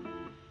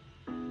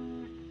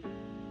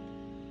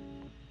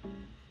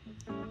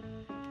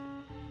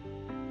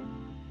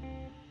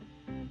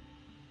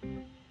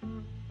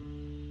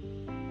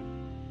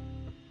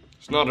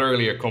 It's not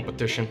really a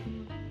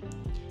competition.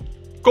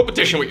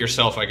 Competition with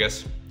yourself, I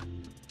guess.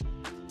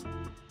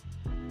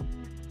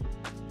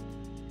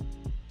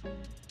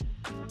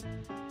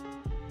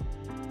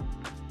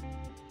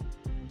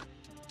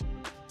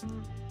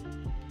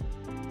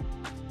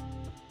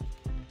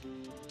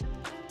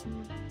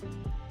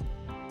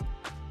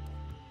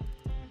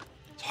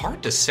 It's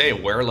hard to say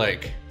where,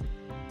 like...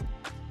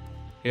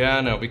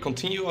 Yeah, no, we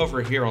continue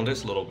over here on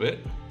this little bit.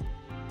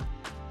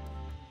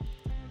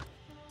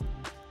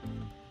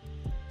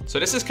 So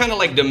this is kind of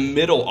like the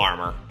middle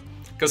armor,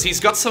 because he's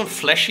got some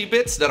fleshy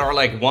bits that are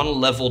like one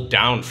level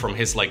down from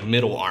his like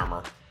middle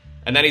armor.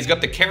 And then he's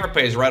got the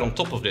carapace right on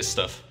top of this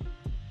stuff.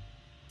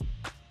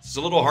 It's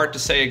a little hard to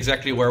say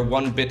exactly where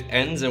one bit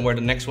ends and where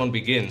the next one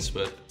begins,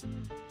 but...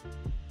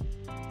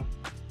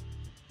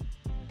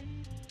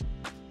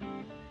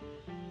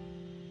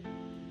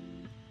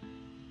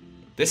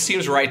 This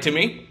seems right to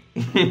me.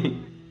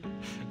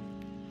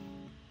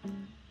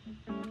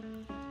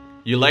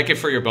 You like it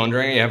for your bone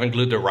drawing, you haven't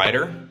glued the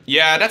rider?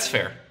 Yeah, that's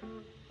fair.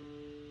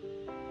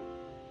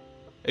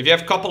 If you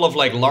have a couple of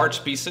like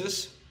large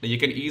pieces that you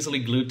can easily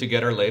glue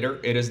together later,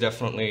 it is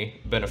definitely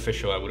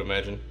beneficial, I would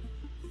imagine.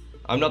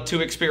 I'm not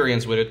too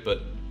experienced with it,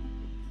 but...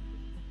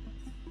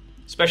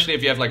 Especially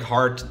if you have like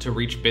hard to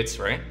reach bits,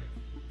 right?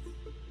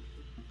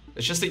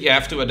 It's just that you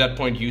have to at that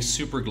point use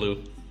super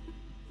glue.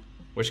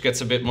 Which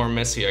gets a bit more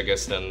messy, I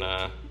guess, than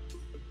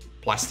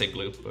plastic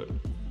glue, but...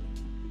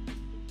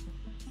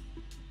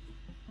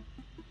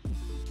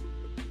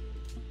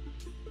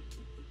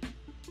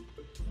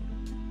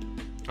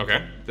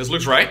 Okay, this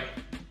looks right.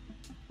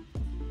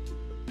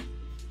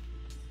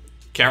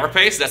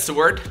 Carapace, that's the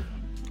word?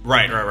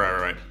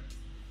 Right.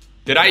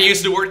 Did I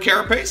use the word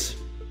carapace?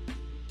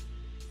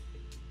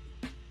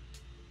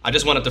 I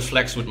just wanted to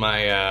flex with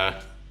my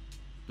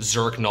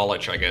Zerk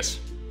knowledge, I guess.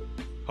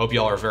 Hope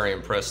y'all are very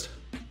impressed.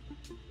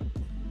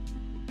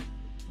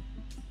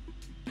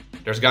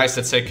 There's guys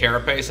that say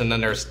carapace, and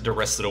then there's the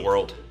rest of the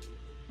world.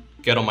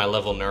 Get on my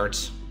level,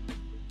 nerds.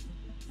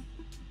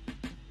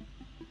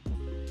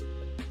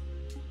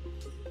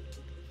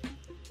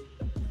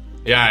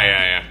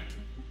 Yeah.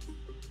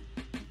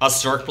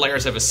 Us Zerg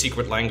players have a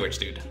secret language,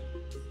 dude.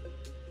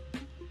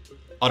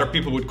 Other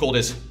people would call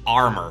this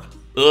armor.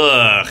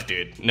 Ugh,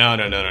 dude. No.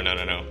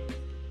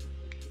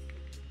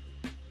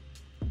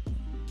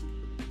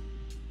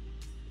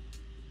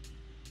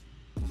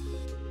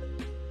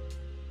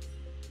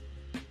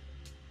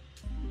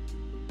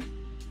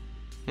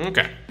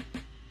 Okay.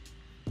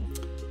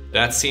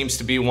 That seems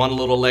to be one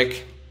little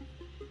leg.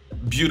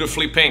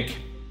 Beautifully pink.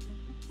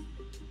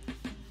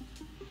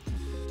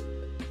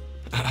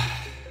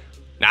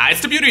 Nah,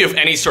 it's the beauty of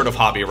any sort of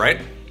hobby, right?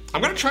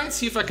 I'm gonna try and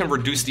see if I can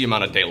reduce the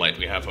amount of daylight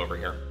we have over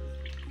here.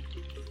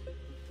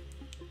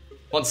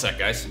 One sec,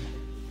 guys.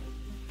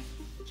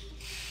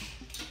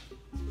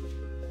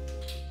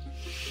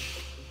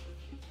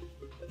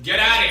 Get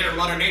out of here,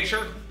 Mother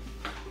Nature.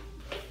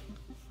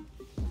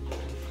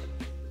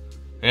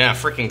 Yeah,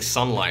 freaking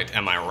sunlight,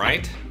 am I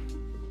right?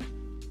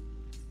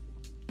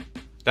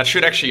 That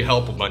should actually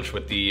help a bunch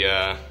with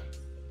the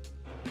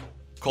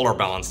color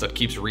balance that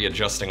keeps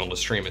readjusting on the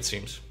stream, it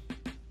seems.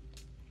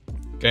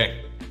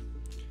 Okay,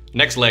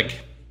 next leg.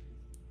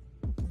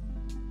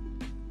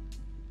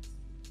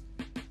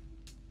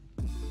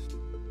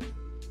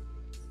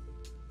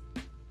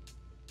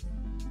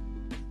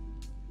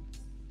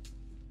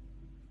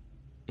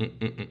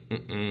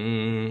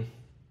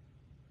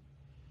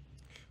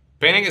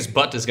 Painting his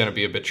butt is gonna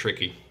be a bit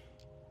tricky.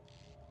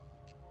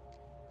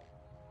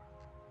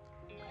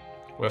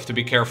 We have to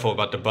be careful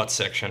about the butt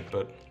section,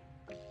 but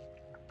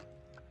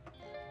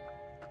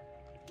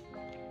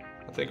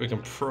I think we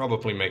can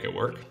probably make it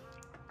work.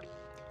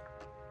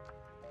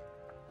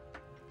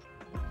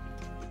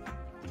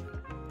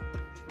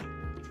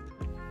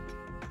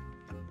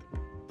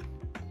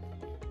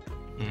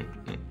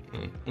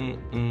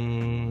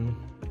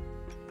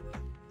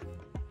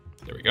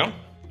 There we go.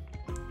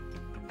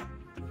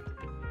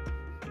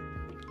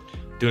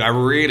 Dude, I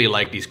really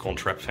like these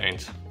contrast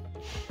paints.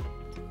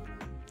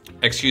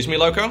 Excuse me,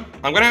 Lowko?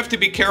 I'm gonna have to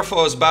be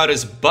careful about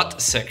his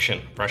butt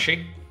section,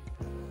 Brushy.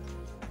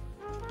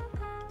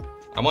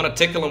 I want to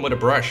tickle him with a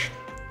brush.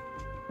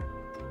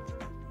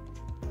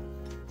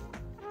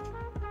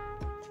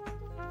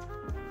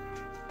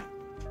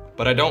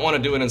 But I don't want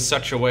to do it in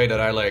such a way that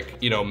I, like,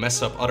 you know,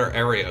 mess up other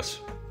areas.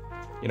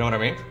 You know what I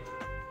mean?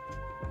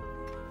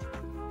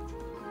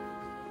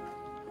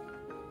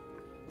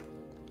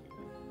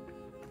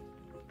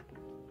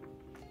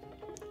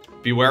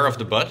 Beware of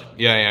the butt?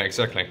 Yeah,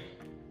 exactly.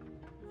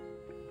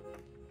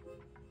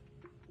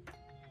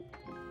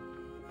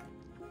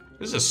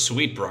 This is a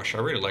sweet brush. I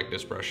really like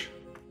this brush.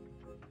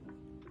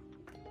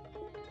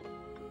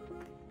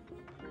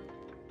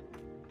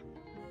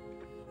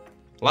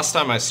 Last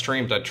time I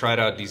streamed, I tried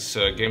out these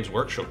Games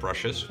Workshop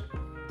brushes,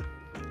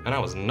 and I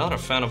was not a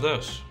fan of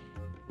those.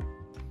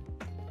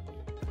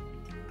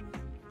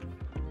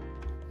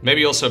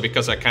 Maybe also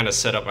because I kind of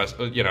set up,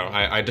 you know,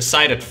 I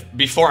decided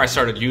before I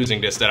started using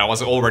this that I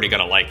was already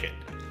gonna like it.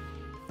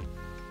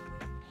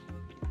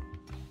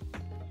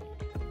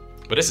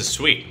 But this is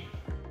sweet.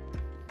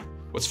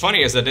 What's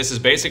funny is that this is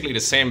basically the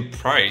same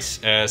price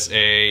as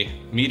a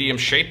medium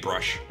shade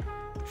brush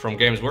from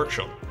Games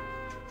Workshop.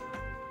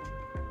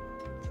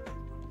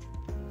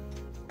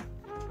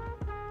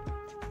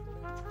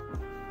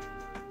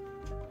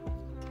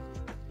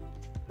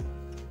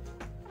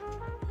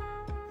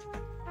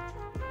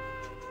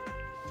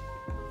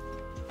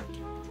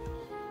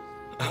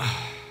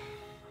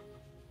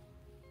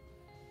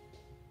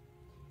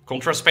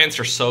 Contrast paints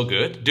are so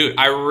good. Dude,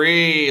 I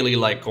really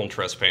like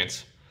contrast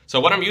paints. So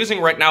what I'm using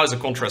right now is a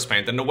contrast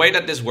paint, and the way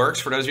that this works,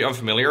 for those of you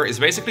unfamiliar, is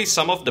basically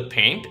some of the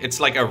paint,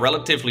 it's like a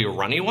relatively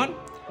runny one,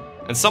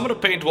 and some of the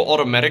paint will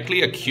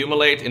automatically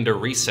accumulate in the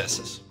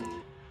recesses.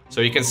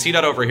 So you can see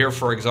that over here,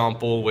 for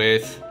example,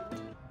 with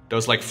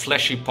those like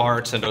fleshy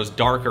parts and those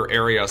darker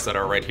areas that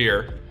are right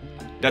here.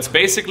 That's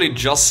basically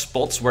just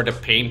spots where the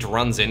paint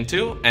runs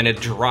into, and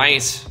it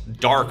dries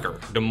darker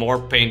the more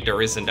paint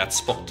there is in that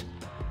spot.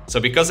 So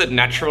because it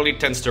naturally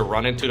tends to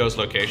run into those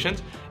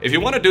locations, if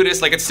you want to do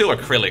this, like, it's still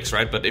acrylics,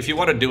 right? But if you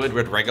want to do it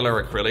with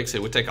regular acrylics,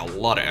 it would take a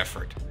lot of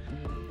effort.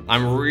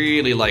 I'm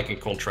really liking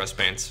contrast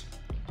paints.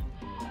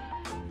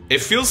 It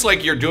feels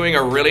like you're doing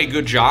a really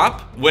good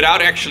job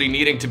without actually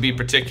needing to be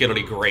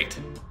particularly great.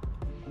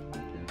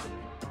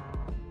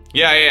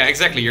 Yeah,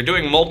 exactly. You're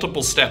doing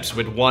multiple steps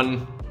with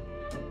one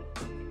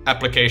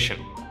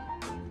application.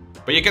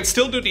 But you can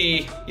still do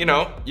the, you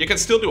know, you can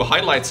still do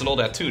highlights and all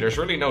that too. There's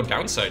really no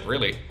downside,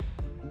 really,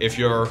 if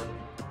you're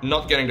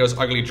not getting those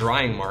ugly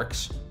drying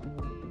marks.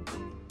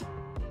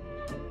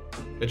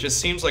 It just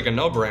seems like a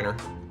no-brainer.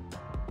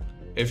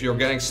 If you're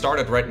getting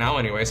started right now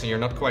anyways and you're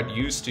not quite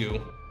used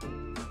to...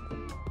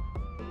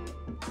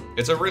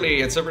 It's a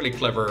really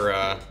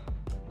clever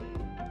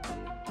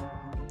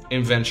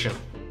invention.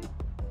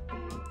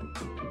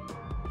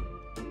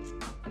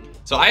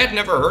 So I had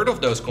never heard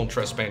of those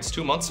contrast paints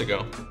 2 months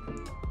ago.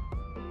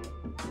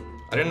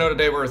 I didn't know that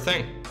they were a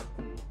thing.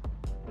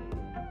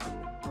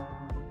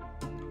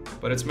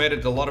 But it's made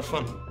it a lot of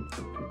fun.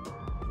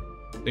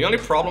 The only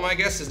problem, I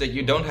guess, is that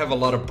you don't have a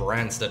lot of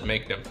brands that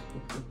make them.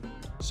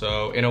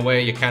 So in a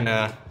way, you kind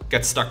of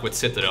get stuck with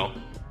Citadel.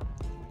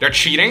 They're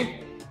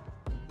cheating.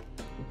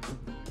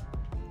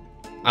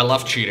 I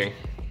love cheating.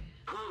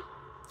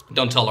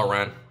 Don't tell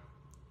Loran.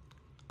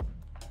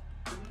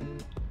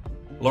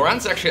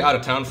 Loran's actually out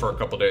of town for a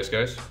couple days,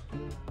 guys.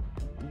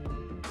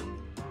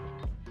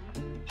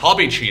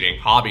 Hobby cheating,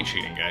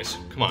 guys.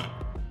 Come on.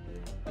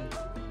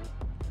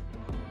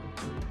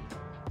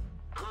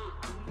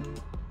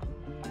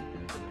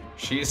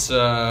 She's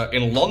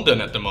in London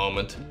at the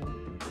moment.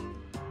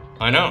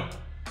 I know.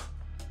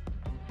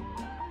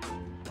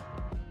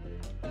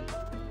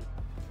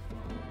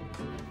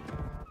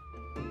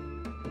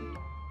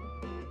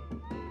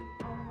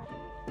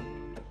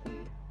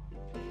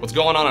 What's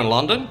going on in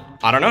London?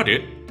 I don't know,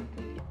 dude.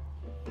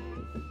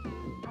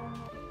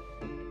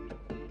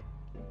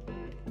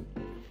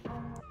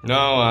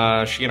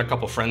 No, she and a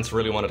couple friends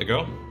really wanted to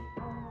go.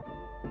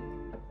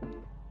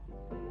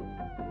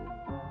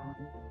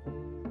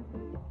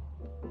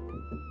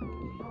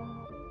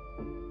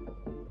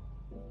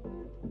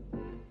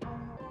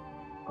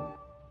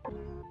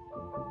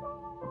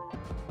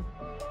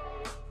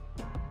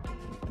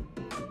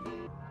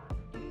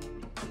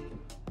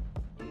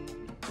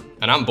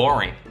 And I'm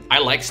boring. I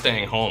like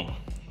staying home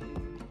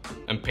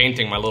and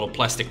painting my little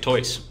plastic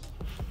toys.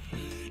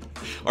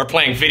 Or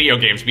playing video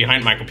games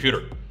behind my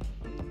computer.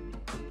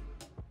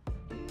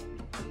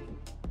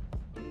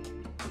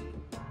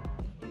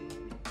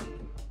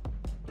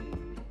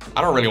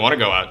 I don't really want to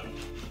go out.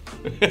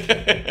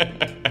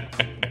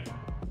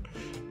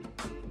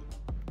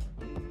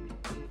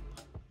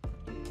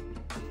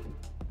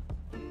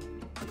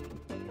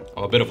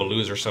 I'm a bit of a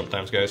loser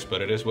sometimes, guys,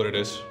 but it is what it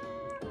is.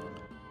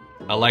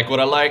 I like what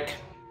I like.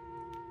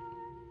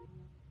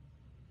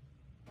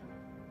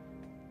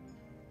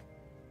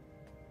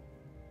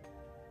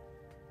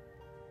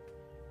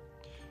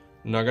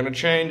 Not gonna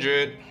change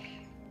it.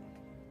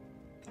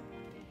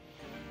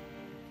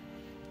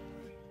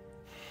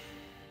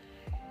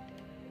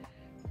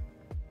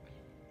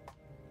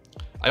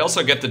 I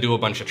also get to do a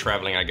bunch of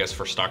traveling, I guess,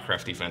 for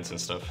StarCraft events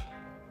and stuff.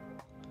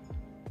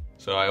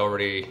 So I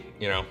already,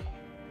 you know,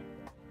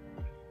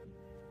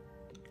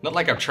 not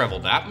like I've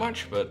traveled that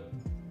much, but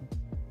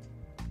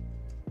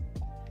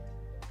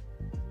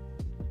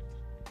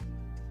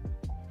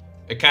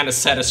it kind of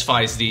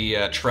satisfies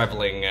the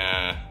traveling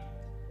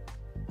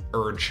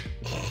urge,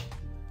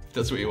 if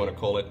that's what you want to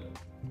call it.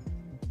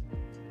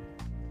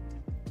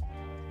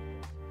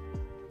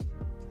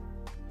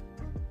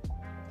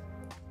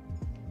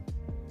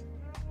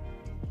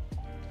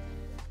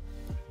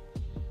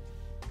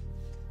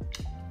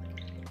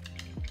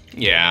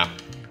 Yeah.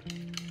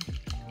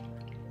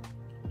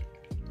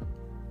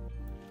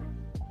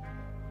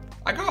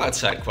 I go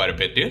outside quite a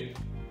bit, dude.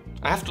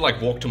 I have to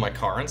like walk to my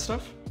car and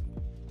stuff.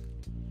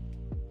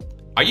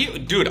 Are you,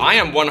 dude, I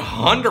am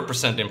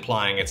 100%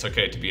 implying it's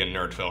okay to be a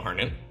nerd, Phil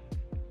Hernan.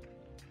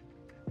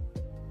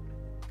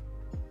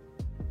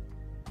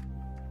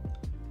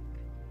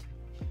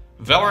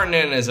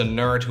 Velharnin is a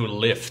nerd who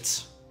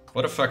lifts.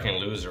 What a fucking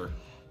loser.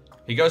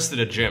 He goes to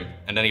the gym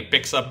and then he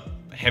picks up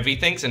heavy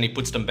things and he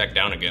puts them back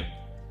down again.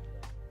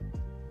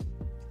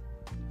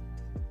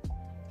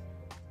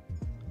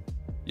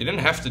 You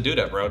didn't have to do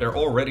that, bro. They're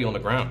already on the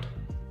ground.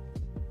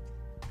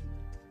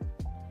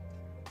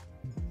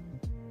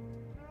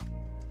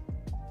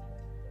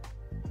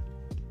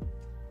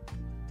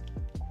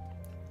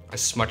 I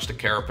smudged the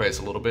carapace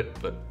a little bit,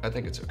 but I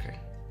think it's okay.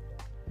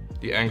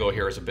 The angle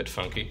here is a bit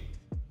funky.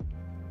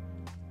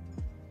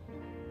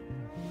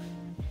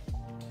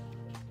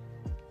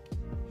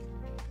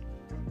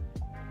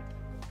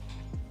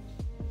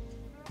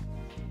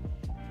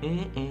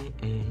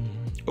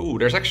 Oh,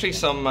 there's actually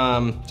some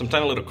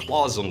tiny little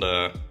claws on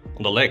the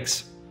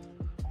legs.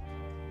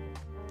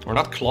 Or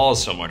not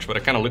claws so much, but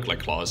it kind of look like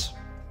claws.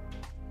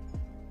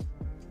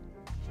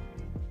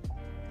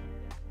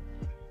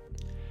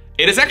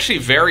 It is actually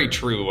very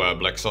true,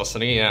 Black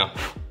Sausany, yeah.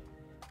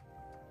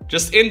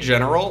 Just in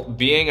general,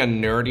 being a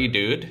nerdy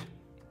dude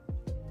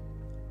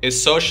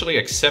is socially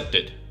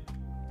accepted.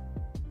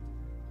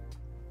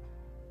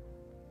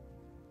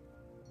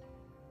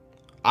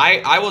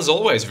 I was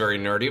always very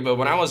nerdy, but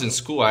when I was in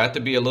school, I had to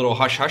be a little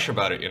hush-hush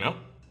about it, you know?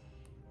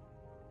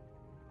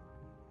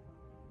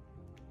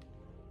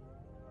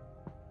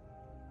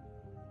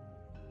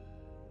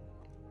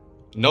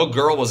 No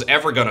girl was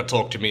ever gonna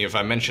talk to me if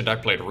I mentioned I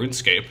played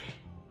RuneScape.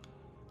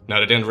 Now,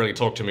 they didn't really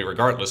talk to me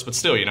regardless, but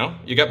still, you know?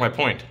 You get my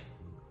point.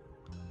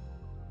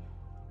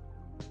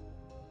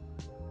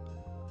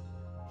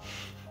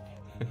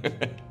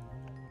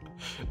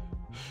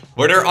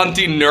 Were there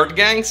anti-nerd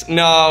gangs?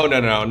 No,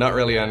 not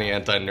really any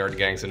anti-nerd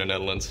gangs in the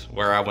Netherlands,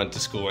 where I went to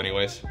school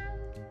anyways.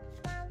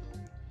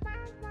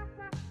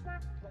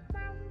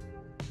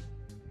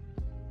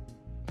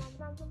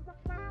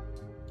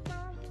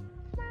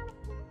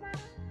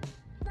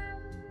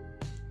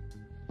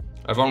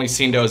 I've only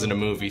seen those in the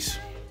movies.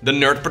 The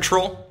Nerd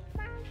Patrol?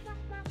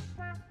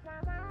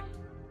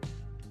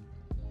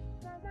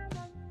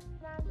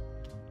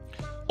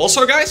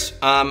 Also, guys,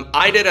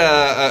 I did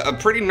a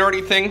pretty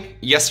nerdy thing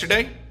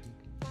yesterday.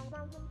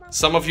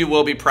 Some of you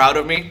will be proud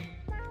of me.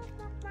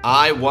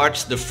 I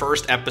watched the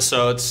first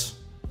episodes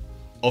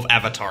of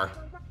Avatar.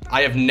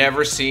 I have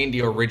never seen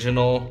the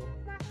original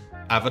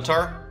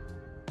Avatar.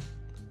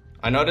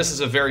 I know this is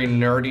a very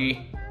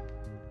nerdy...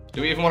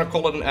 Do we even want to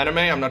call it an anime?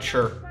 I'm not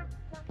sure.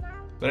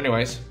 But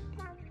anyways.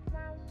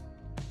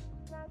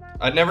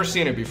 I'd never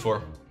seen it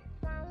before.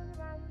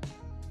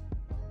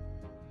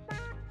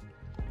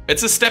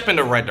 It's a step in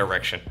the right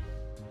direction.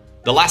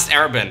 The Last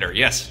Airbender,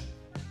 yes.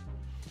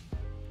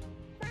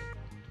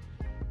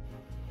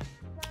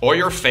 Or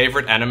your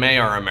favorite anime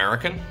are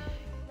American?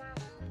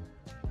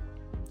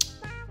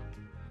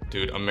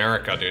 Dude,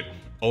 America, dude.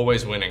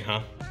 Always winning,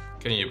 huh?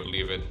 Can you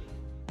believe it?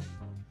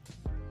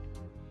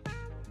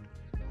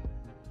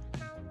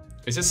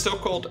 Is it still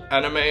called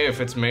anime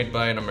if it's made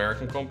by an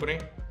American company?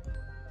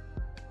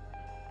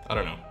 I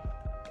don't know.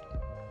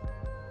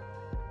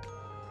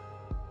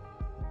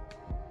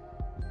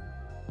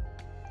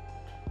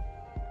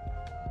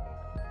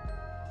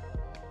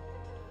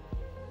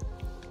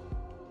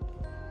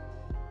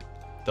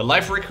 The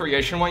life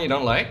recreation one you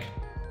don't like?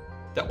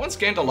 That one's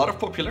gained a lot of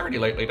popularity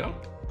lately, though.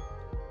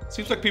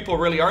 Seems like people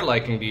really are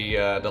liking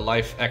the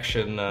live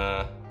action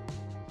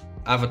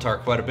Avatar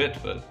quite a bit,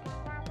 but...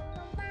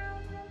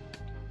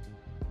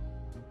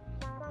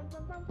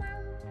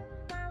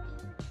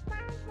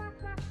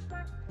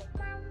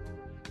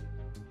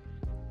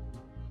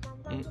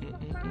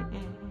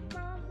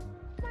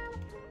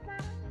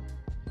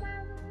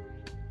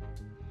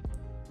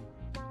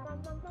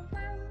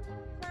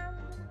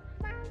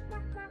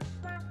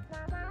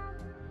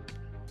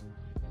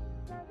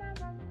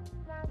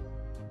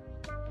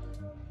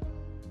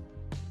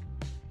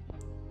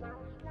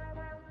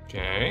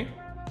 Okay.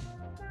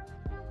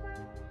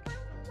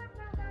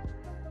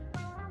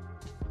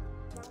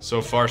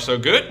 So far, so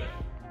good.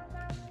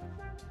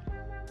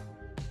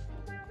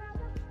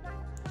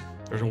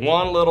 There's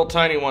one little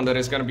tiny one that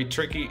is going to be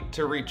tricky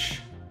to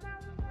reach.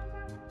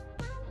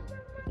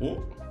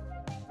 Ooh,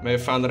 may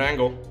have found an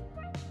angle.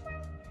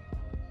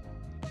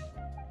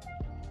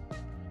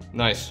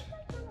 Nice.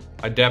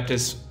 I dabbed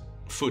his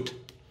foot,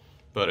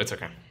 but it's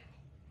okay.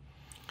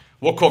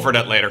 We'll cover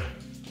that later.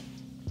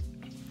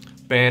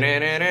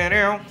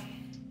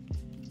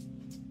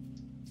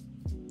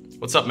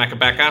 What's up,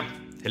 Macabacca?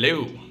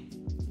 Hello.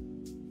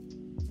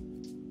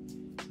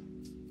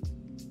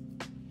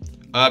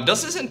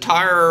 Does this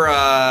entire,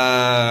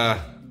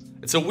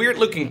 it's a weird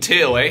looking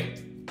tail, eh?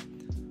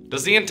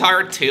 Does the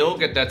entire tail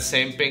get that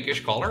same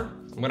pinkish color?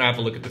 I'm gonna have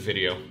a look at the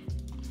video.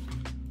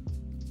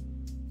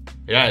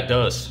 Yeah, it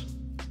does.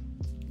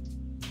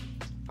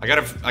 I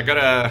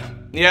gotta,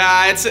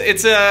 yeah,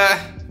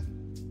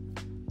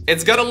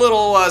 it's got a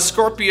little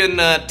scorpion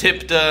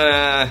tipped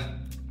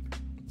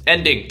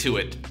ending to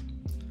it.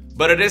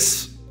 But it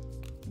is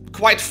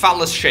quite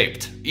phallus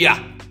shaped.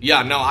 Yeah,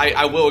 no,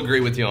 I will agree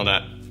with you on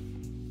that.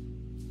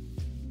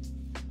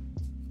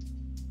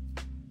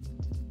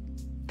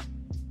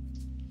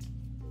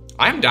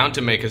 I'm down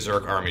to make a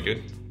Zerg army,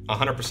 dude.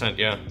 100%,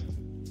 yeah.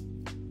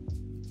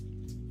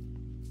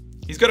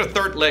 He's got a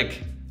third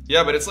leg.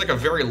 Yeah, but it's like a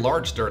very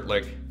large third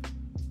leg.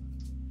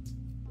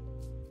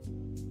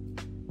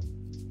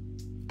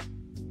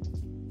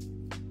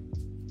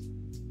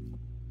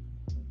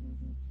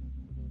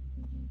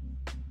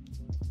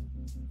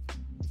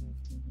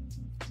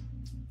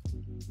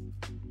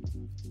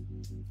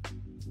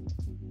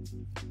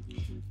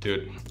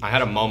 Dude, I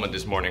had a moment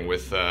this morning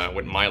with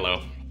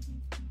Milo.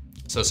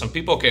 So some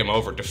people came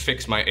over to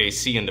fix my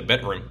AC in the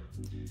bedroom.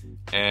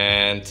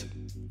 And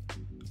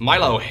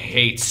Milo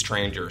hates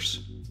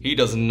strangers. He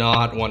does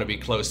not want to be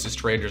close to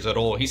strangers at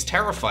all. He's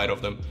terrified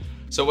of them.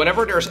 So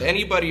whenever there's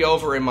anybody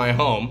over in my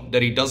home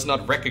that he does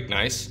not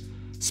recognize,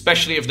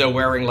 especially if they're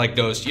wearing like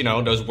those, you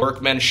know, those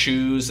workman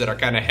shoes that are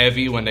kind of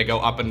heavy when they go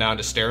up and down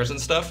the stairs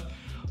and stuff,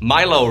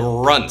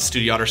 Milo runs to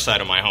the other side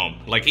of my home.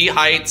 Like, he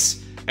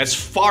hides as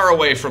far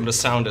away from the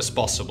sound as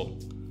possible.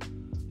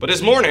 But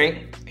this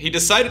morning, he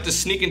decided to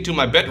sneak into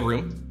my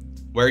bedroom,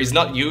 where he's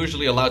not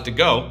usually allowed to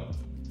go,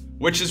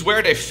 which is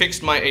where they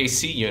fixed my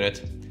AC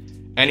unit.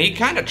 And he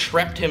kind of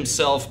trapped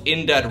himself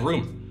in that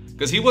room,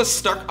 because he was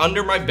stuck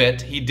under my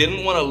bed. He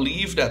didn't want to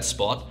leave that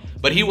spot,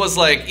 but he was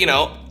like, you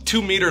know,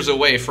 2 meters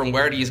away from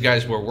where these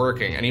guys were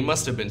working, and he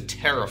must have been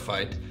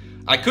terrified.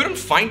 I couldn't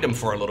find him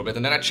for a little bit,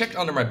 and then I checked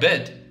under my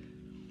bed,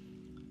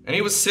 and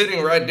he was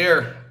sitting right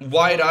there,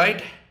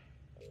 wide-eyed,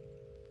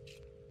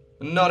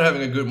 not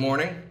having a good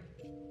morning.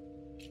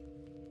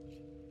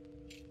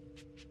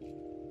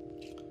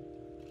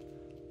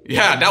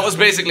 Yeah, that was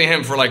basically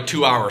him for like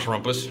 2 hours,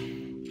 Rumpus.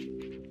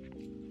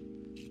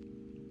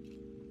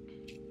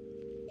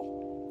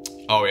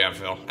 Oh yeah,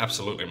 Phil.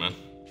 Absolutely, man.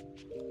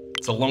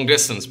 It's a long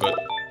distance, but...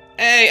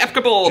 Hey,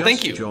 Epcable,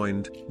 thank you.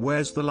 Joined.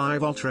 Where's the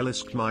live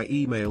Ultralisk? My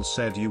email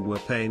said you were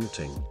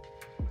painting.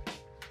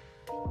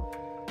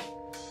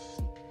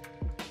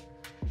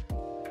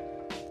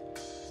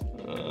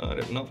 I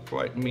did not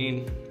quite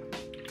mean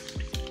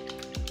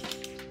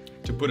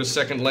to put a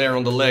second layer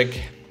on the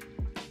leg.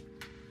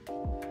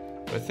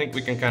 I think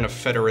we can kind of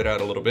feather it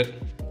out a little bit.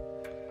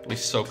 At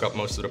least soak up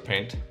most of the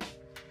paint.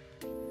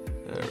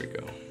 There we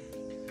go.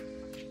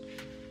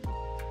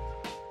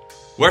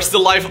 Where's the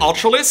live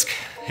Ultralisk?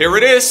 Here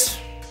it is.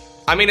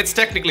 I mean, it's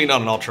technically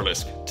not an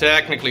Ultralisk.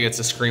 Technically, it's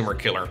a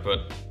Screamer-Killer,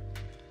 but...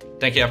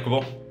 Thank you,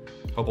 Apkable.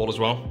 Hope all is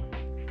well.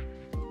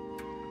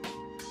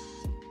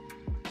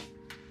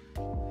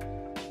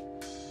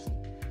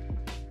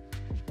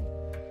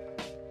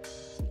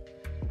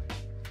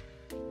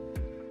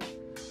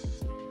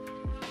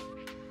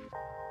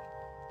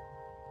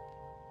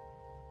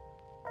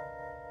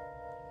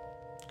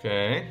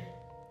 Okay.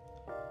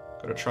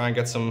 Gotta try and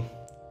get some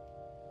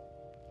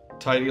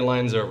tidy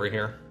lines over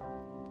here.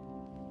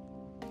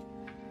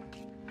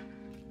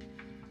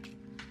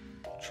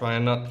 Try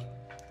and not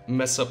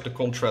mess up the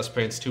contrast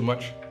paints too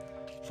much.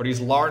 For these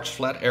large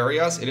flat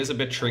areas, it is a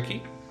bit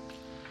tricky.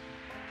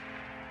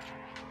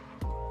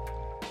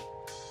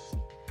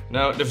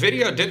 Now, the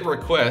video did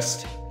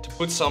request to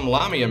put some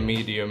Lamia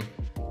medium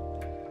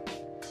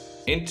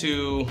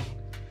into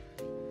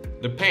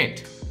the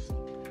paint,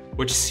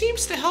 which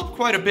seems to help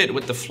quite a bit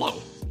with the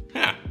flow.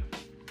 Yeah,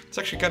 it's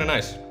actually kind of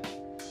nice.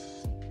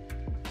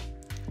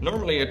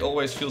 Normally it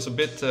always feels a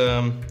bit,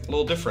 a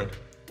little different.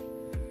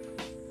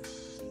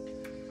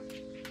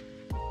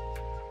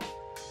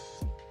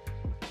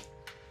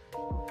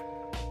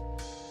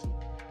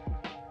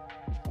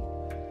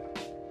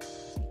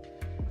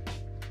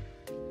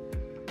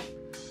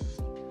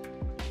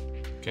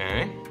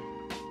 Okay.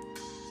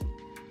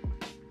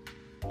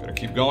 Gotta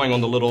keep going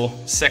on the little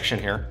section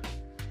here.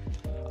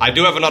 I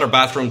do have another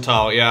bathroom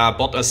towel. Yeah, I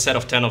bought a set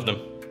of 10 of them.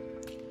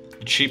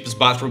 The cheapest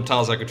bathroom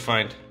towels I could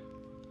find.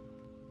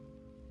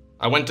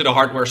 I went to the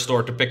hardware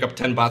store to pick up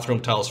 10 bathroom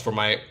towels for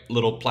my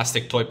little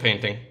plastic toy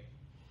painting.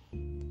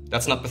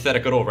 That's not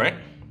pathetic at all, right?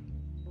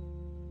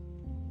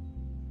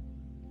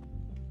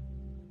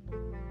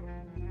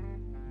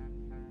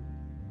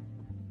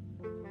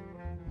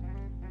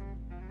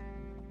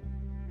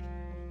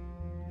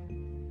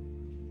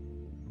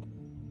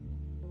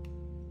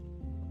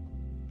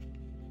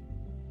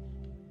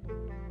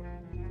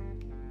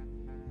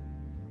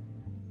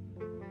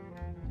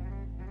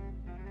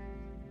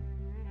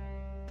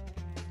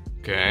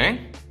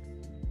 Okay.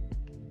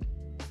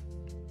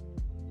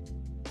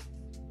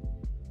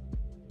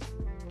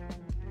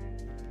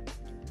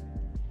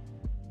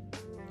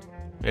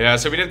 Yeah,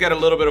 so we did get a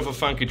little bit of a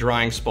funky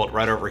drying spot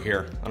right over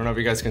here. I don't know if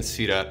you guys can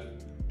see that.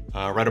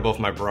 Right above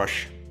my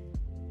brush.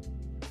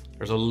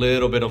 There's a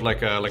little bit of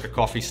like a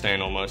coffee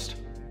stain almost.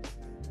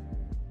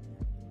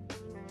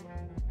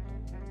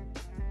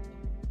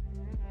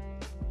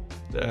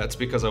 That's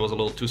because I was a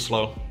little too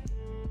slow.